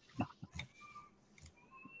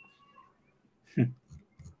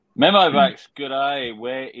 Memovax, good day.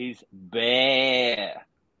 Where is Bear?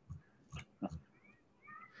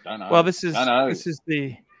 Don't know. Well, this is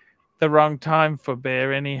the wrong time for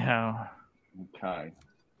Bear anyhow. Okay.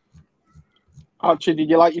 Archie, did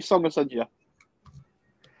you like your song I sent you?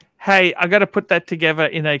 Hey, I got to put that together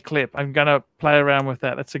in a clip. I'm going to play around with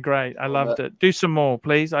that. That's a great. I loved it. Do some more,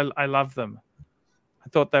 please. I love them. I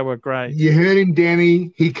thought they were great. You heard him,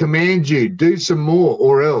 Danny. He commands you. Do some more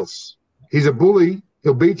or else. He's a bully.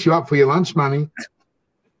 He'll beat you up for your lunch money.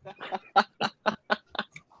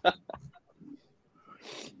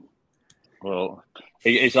 Well,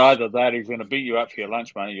 it's either that he's going to beat you up for your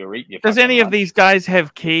lunch money or eat your Does any lunch. of these guys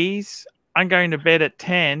have keys? I'm going to bed at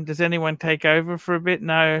 10. Does anyone take over for a bit?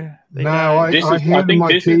 No. I handed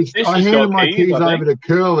my keys. I handed my keys over to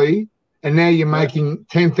Curly, and now you're making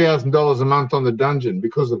 $10,000 a month on the dungeon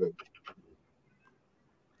because of it.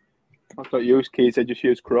 I don't use keys. I just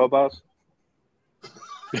use crowbars.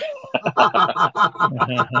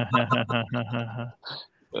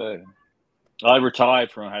 I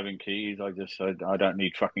retired from having keys. I just said I don't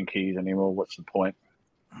need fucking keys anymore. What's the point?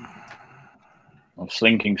 I'm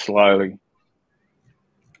slinking slowly.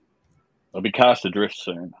 I'll be cast adrift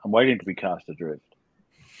soon. I'm waiting to be cast adrift.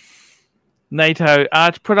 NATO,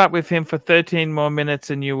 Arch, put up with him for 13 more minutes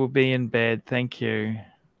and you will be in bed. Thank you.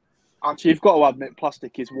 Actually, you've got to admit,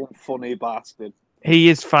 Plastic is one funny bastard. He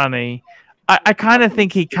is funny. I kind of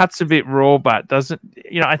think he cuts a bit raw, but doesn't,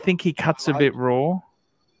 I think he cuts a bit raw.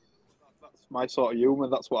 That's my sort of humour.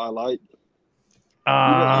 That's what I like.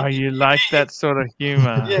 Ah, you like that sort of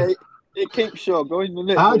humour. Yeah, it keeps show going, doesn't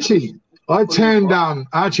it? Archie, I turned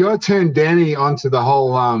Danny onto the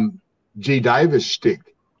whole G. Davis shtick.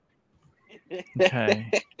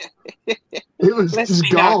 Okay. It was just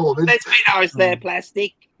gold. Let's be honest there,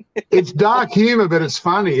 Plastic. It's dark humor, but it's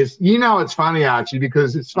funny. It's funny, Archie,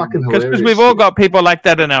 because it's fucking hilarious. Because we've all got people like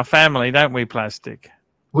that in our family, don't we, Plastic?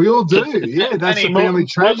 We all do. Yeah, that's a family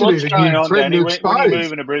tragedy that you threaten to expose. When are you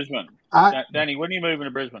moving to Brisbane? Danny, when are you moving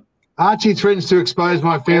to Brisbane? Archie threatens to expose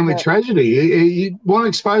my family tragedy. You want to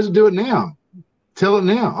expose it, do it now. Tell it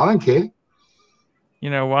now. I don't care. You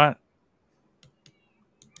know what?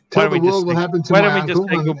 Tell the world what happened to my uncle. Why don't we just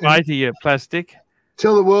say goodbye to you, Plastic?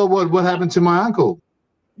 Tell the world what happened to my uncle.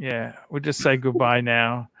 Yeah, we'll just say goodbye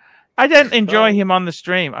now. I don't enjoy him on the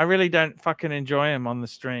stream. I really don't fucking enjoy him on the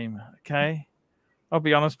stream, okay? I'll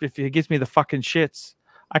be honest with you. He gives me the fucking shits.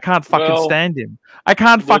 I can't fucking stand him. I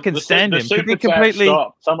can't fucking stand him. Super completely...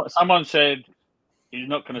 Someone said he's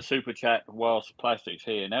not going to super chat whilst Plastic's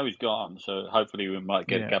here. Now he's gone, so hopefully we might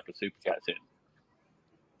get a couple of super chats in.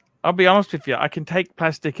 I'll be honest with you. I can take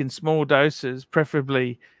Plastic in small doses,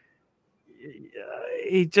 preferably...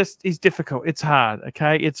 he's difficult. It's hard,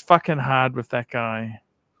 okay? It's fucking hard with that guy.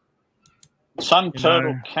 Sun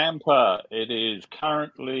Turtle Camper. It is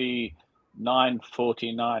currently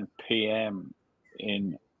 9:49 p.m.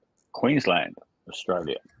 in Queensland,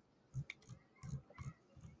 Australia.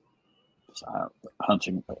 So,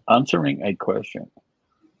 answering a question.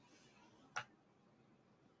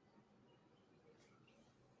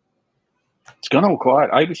 It's gone all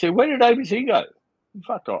quiet. ABC. Where did ABC go? He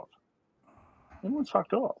fucked off. Everyone's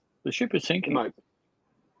fucked off. The ship is sinking.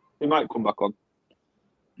 He might come back on.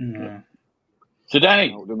 Yeah. So,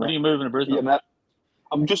 Danny, when are you moving to Brisbane? Yeah, Matt.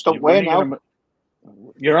 I'm just on way now.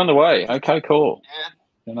 You're on the way. Okay, cool. Yeah.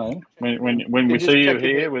 You know, when we see you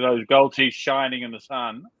here with those gold teeth shining in the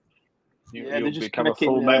sun, you'll become a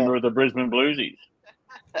full member of the Brisbane Bluesies.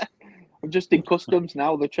 I'm just in customs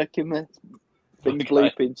now. They're checking the things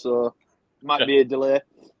bleeping, so might be a delay.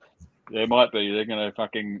 There might be. They're gonna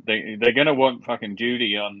fucking. They're gonna want fucking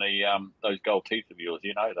duty on the those gold teeth of yours.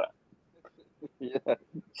 You know that. Yeah.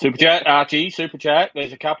 Super chat, Archie. Super chat.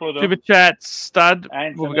 There's a couple of them. Super chat, stud.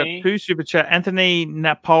 Anthony. We've got 2 super chat. Anthony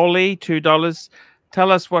Napoli, $2.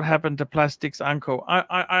 Tell us what happened to Plastic's uncle.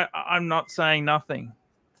 I'm not saying nothing.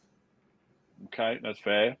 Okay, that's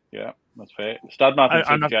fair. Yeah, that's fair. Stud Muffin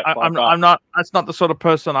super chat. I'm not. That's not the sort of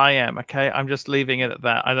person I am. Okay, I'm just leaving it at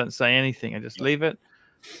that. I don't say anything. I just leave it.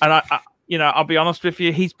 And I'll be honest with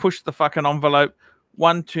you. He's pushed the fucking envelope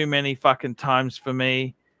one too many fucking times for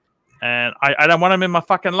me. And I don't want him in my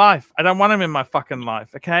fucking life. I don't want him in my fucking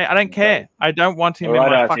life. Okay, I don't care. I don't want him in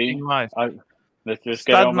my fucking life. Let's just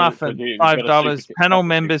Stud Muffin, $5. Panel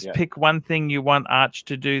members pick one thing you want Arch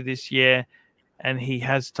to do this year, and he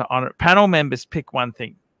has to honor it. Panel members pick one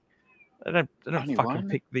thing. They don't fucking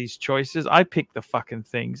pick these choices. I pick the fucking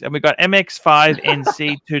things. And we got MX5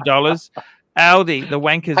 NC, $2. Audi, the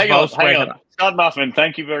wankers Volkswagen. Hang on. Stud Muffin,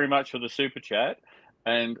 thank you very much for the super chat.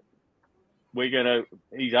 And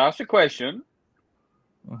he's asked a question.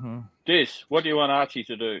 What do you want Archie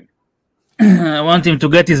to do? I want him to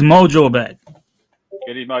get his mojo back.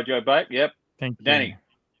 Get his mojo back? Yep. Thank you.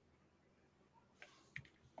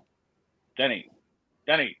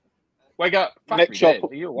 Danny, wake up. Fuck Make me, sure, Dad.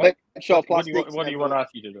 Are you make sure what plastic. do you want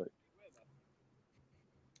Archie to do?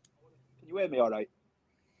 Can you hear me all right?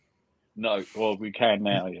 No. Well, we can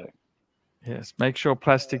now, yeah. Yes, make sure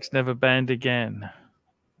Plastic's never banned again.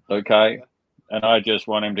 Okay. And I just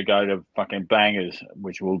want him to go to fucking Bangers,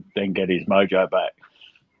 which will then get his mojo back.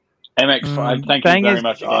 MX5, thank you very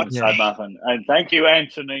much again, Stud Muffin. And thank you,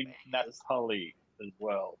 Anthony Napoli, as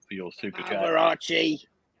well, for your super chat. Archie.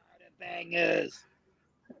 Bangers.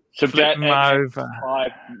 Super chat, over.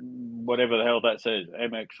 Whatever the hell that says,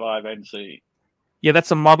 MX5 NC. Yeah,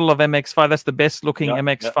 that's a model of MX5. That's the best looking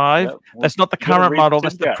MX5. Yep. That's not the current model.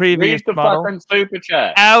 That's the previous model. Fucking super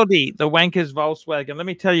chat. Audi, the wankers Volkswagen. Let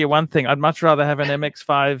me tell you one thing. I'd much rather have an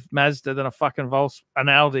MX5 Mazda than a fucking an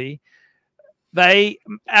Audi.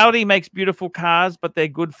 Audi makes beautiful cars, but they're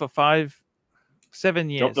good for 7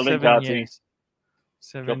 years. Drop the link, 7 years.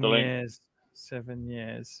 7 years. 7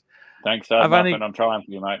 years. Thanks, Muffin. I'm trying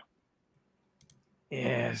for you, mate.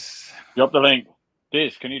 Yes. Drop the link.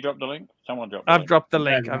 Disc, can you drop the link? Someone drop the link. I've dropped the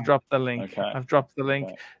link. I've dropped the link. Okay. I've dropped the link.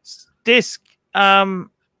 Okay. Disc,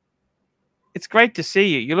 it's great to see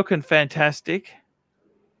you. You're looking fantastic.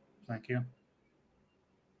 Thank you.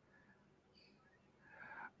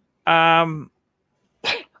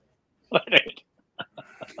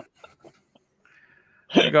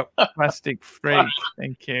 You got Plastic Freak.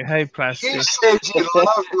 Thank you. Hey, Plastic. You said you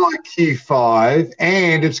love my Q5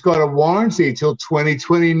 and it's got a warranty till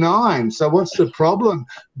 2029. So what's the problem,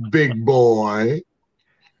 big boy?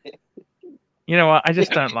 You know what? I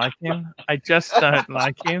just don't like him. I just don't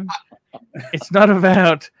like him. It's not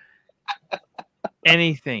about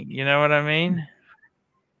anything. You know what I mean?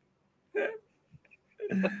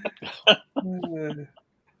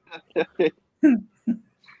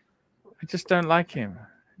 I just don't like him.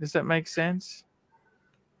 Does that make sense?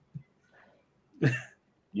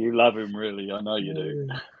 You love him, really. I know you do.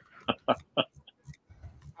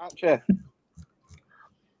 Archie.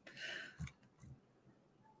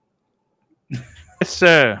 Yes,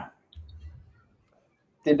 sir.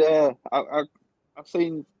 Did I've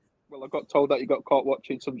seen? Well, I got told that you got caught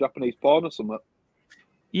watching some Japanese porn or something.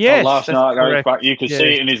 Yes, last night. You could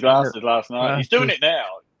see it in his glasses last night. He's doing it now.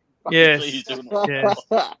 Yes. He's doing it.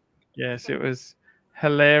 Yes. Yes, it was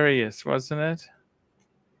hilarious, wasn't it?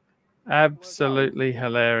 Absolutely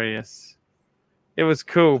hilarious. It was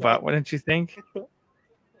cool, but what didn't you think?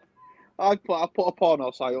 I put a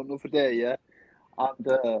porno site on the other day, yeah, and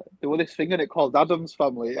there was this thing in it called Adam's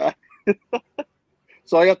Family, yeah.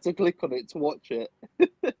 So I had to click on it to watch it.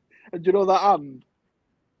 And do you know that Adam's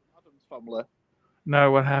Family? No,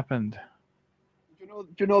 what happened? Do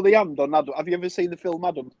you know the hand on Adam? Have you ever seen the film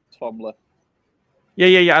Adam's Family?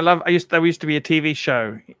 Yeah. There used to be a TV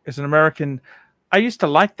show. It's an American. I used to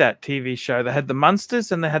like that TV show. They had the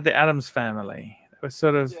Munsters and they had the Addams Family. It was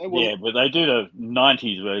sort of but they do the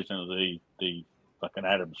 '90s version of the fucking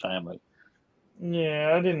Addams Family.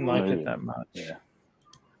 Yeah, I didn't like it that much. Yeah,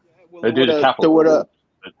 they did a couple.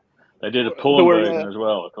 They did a porn version as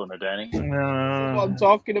well, according to Danny. That's what I'm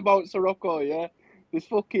talking about, Sirocco, yeah. This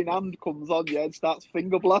fucking hand comes on, yeah, and starts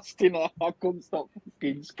finger blasting her. I couldn't stop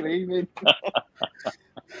fucking screaming.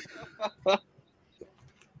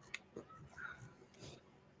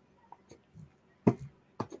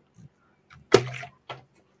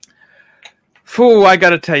 Fool, I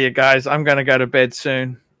got to tell you guys, I'm going to go to bed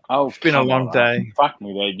soon. Oh, it's been a long day. Fuck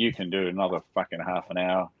me, Dad. You can do another fucking half an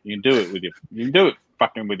hour. You can do it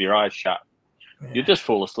fucking with your eyes shut. Yeah. You just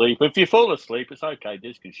fall asleep. If you fall asleep, it's okay.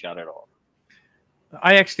 Just can shut it off.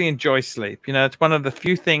 I actually enjoy sleep. You know, it's one of the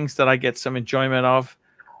few things that I get some enjoyment of.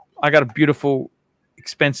 I got a beautiful,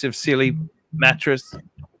 expensive, silly mattress.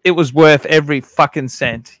 It was worth every fucking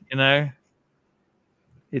cent, you know.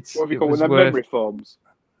 What have you got with them memory foams?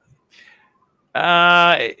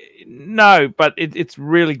 No, but it's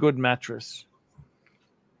really good mattress.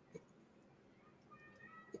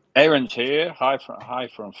 Aaron's here. Hi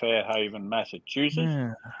from Fairhaven, Massachusetts.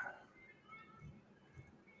 Yeah.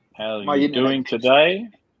 How are you doing today?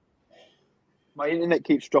 My internet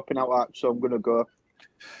keeps dropping out, Arch, so I'm gonna go.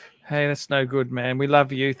 Hey, that's no good, man. We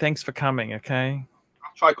love you. Thanks for coming. Okay.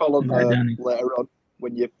 I'll try calling later on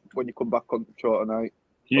when you come back on the show tonight.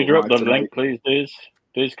 Can you drop the link, please, Diz?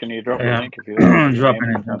 Diz, can you drop the link if you drop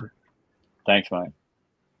it? Thanks, mate.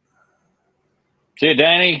 See you,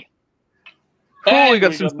 Danny. Cool, Hey, we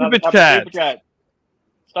got some super another chats. super chat.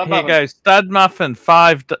 Stud Here you Muffin. go. Stud Muffin,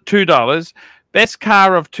 $2. Best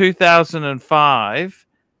car of 2005,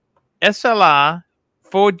 SLR,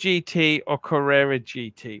 Ford GT, or Carrera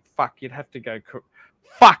GT. Fuck, you'd have to go.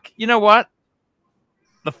 Fuck, you know what?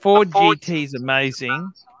 The Ford GT is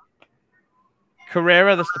amazing.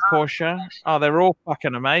 Carrera, that's the Porsche. Oh, they're all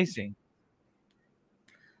fucking amazing.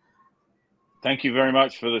 Thank you very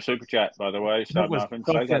much for the super chat, by the way. Stud was Muffin.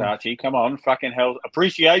 Say that, fucking- Archie. Come on. Fucking hell.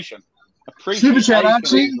 Appreciation. Super chat,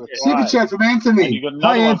 Archie. is Super required. chat from And Anthony. you got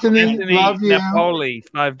another Hi, one from Anthony. Love you. Napoli,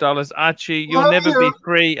 $5. Archie, you'll Love never be you.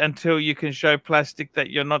 free until you can show Plastic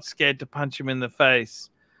that you're not scared to punch him in the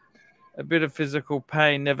face. A bit of physical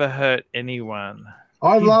pain never hurt anyone.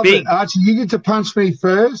 I He's love big. it, Archie. You get to punch me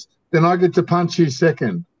first, then I get to punch you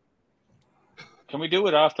second. Can we do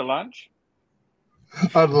it after lunch?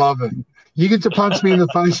 I'd love it. You get to punch me in the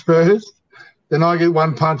face first, then I get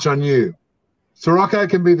one punch on you. Sirocco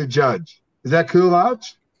can be the judge. Is that cool,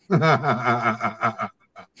 Arch?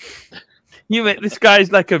 This guy's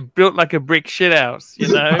built like a brick shithouse, you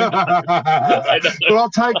know. Well,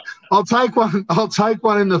 I'll take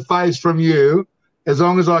one in the face from you, as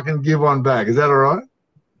long as I can give one back. Is that all right?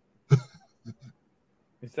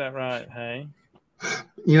 Is that right? Hey.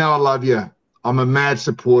 You know I love you. I'm a mad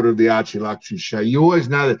supporter of the ArchieLuxury show. You always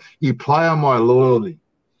know that you play on my loyalty.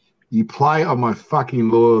 You play on my fucking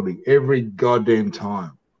loyalty every goddamn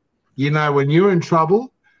time. You know, when you're in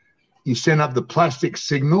trouble, you send up the plastic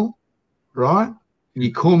signal, right? And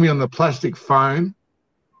you call me on the plastic phone,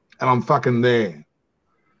 and I'm fucking there.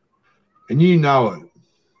 And you know it.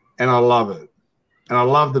 And I love it. And I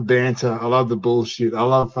love the banter. I love the bullshit. I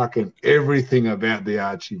love fucking everything about the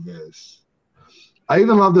Archieverse. I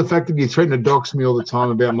even love the fact that you threaten to dox me all the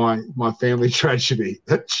time about my family tragedy.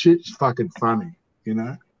 That shit's fucking funny, you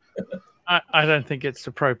know? I don't think it's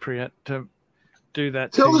appropriate to do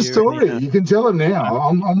that. Tell to the you story. anyhow. You can tell it now.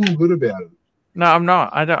 I'm all good about it. No, I'm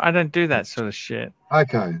not. I don't do that sort of shit.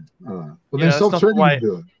 Okay. All right. Well, Yeah, then that's stop not the threatening way- to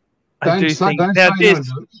do it. I do think. Don't Now, say Diz,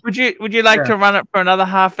 no to it. would you like to run it for another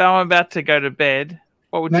half hour? I'm about to go to bed.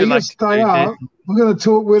 What would Now you you like to stay do, up. Diz? We're going to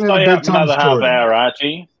talk. We're going to Stay have a up bedtime another half story. hour,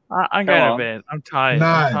 Archie. I'm Come going on. to bed. I'm tired. No,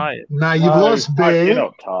 I'm tired. no, you've No, lost fuck, Bear. You're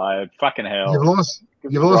not tired. Fucking hell. You've lost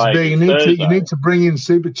Give You've us a lost break. Bear. You It's Thursday. need to bring in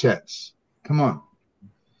super chats. Come on.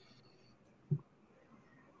 You're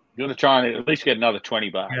going to try and at least get another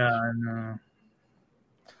 $20. Yeah, I know.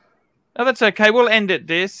 No, that's okay. We'll end it,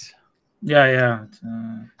 Dis. Yeah.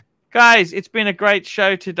 Guys, it's been a great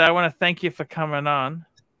show today. I want to thank you for coming on.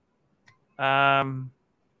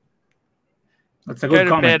 That's a Go good to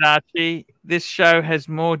comment. bed, Archie. This show has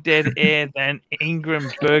more dead air than Ingram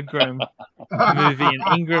Bergman movie and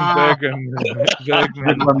Ingram Bergman.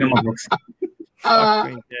 Fuck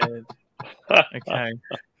me dead. Okay.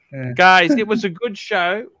 Yeah. Guys, it was a good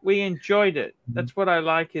show. We enjoyed it. That's what I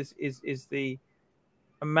like is the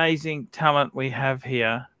amazing talent we have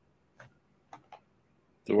here.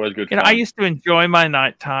 It's always good You know, fun. I used to enjoy my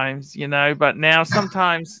night times, you know, but now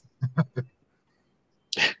sometimes.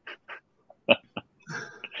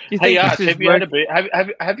 You Hey, think Arch, this is have you had a work-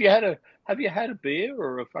 beer? Have you had a beer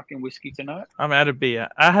or a fucking whiskey tonight? I'm out of beer.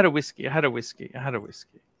 I had a whiskey.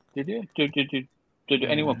 Did you? Did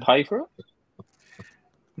anyone pay for it?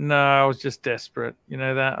 No, I was just desperate. You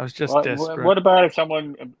know that? I was just desperate. What about if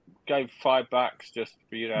someone gave $5 just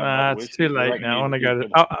for you to have Nah, another it's whiskey? too You late reckon now. I want to you go to.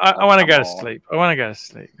 could- I want to go to Come on. sleep. I want to go to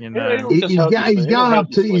sleep. You know. It'll He's just help you going sleep. It'll help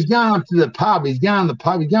you he's sleep. going up to the pub. He's going to the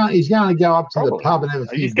pub. He's going to go up to the Probably. pub and have a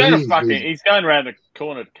few He's going beers. to fucking. He's going around the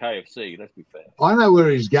corner to KFC. Let's be fair. I know where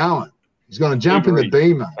he's going. He's going to jump in the Uber Eats.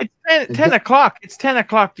 Beamer. It's 10 o'clock. It's 10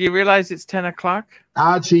 o'clock. Do you realize it's 10 o'clock?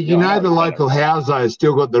 Archie, you Yeah, I know know the it's local house has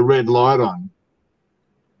still got the red light on.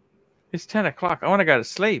 It's 10 o'clock. I want to go to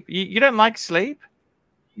sleep. You don't like sleep?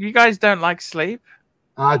 You guys don't like sleep?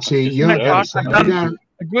 Archie, It's you're just not going to early. sleep. I've done You don't-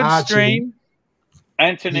 a good Archie. stream.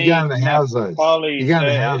 Anthony You're going to house those. Napoli You're going to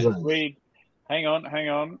says, house those. read. Hang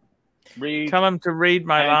on. Read. Tell him to read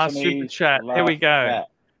my last super Anthony's chat. Here we last go. chat.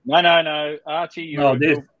 No. Archie, you're No, a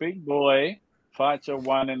this- real big boy. Fights are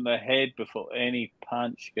won in the head before any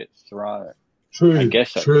punch gets thrown. True. I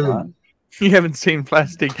guess that's true. right. You haven't seen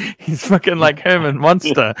Plastic. He's fucking like Herman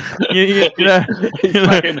Monster. You know,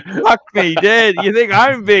 fuck me, Dad. You think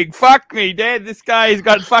I'm big? Fuck me, Dad. This guy's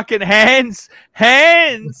got fucking hands.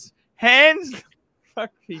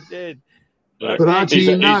 Fuck me, Dad. But Archie,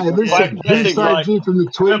 you know, listen, who saved you from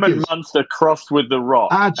the Herman tweakers? Munster crossed with The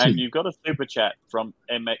Rock. Archie. And you've got a super chat from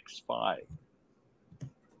MX5.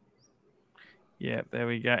 Yeah, there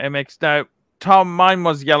we go. MX, no. Tom, mine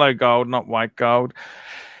was yellow gold, not white gold.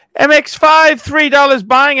 MX5, $3.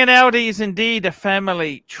 Buying an Audi is indeed a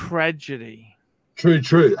family tragedy. True,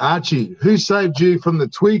 true. Archie, who saved you from the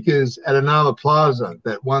tweakers at another plaza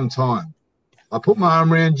that one time? I put my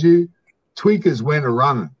arm around you. Tweakers went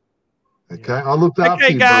a-running. Okay, I looked after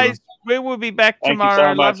you, guys, brother. we will be back Thank tomorrow.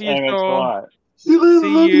 you so much, Love you MX5. all. See you later, See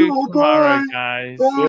love you all. tomorrow, Bye. guys. Bye.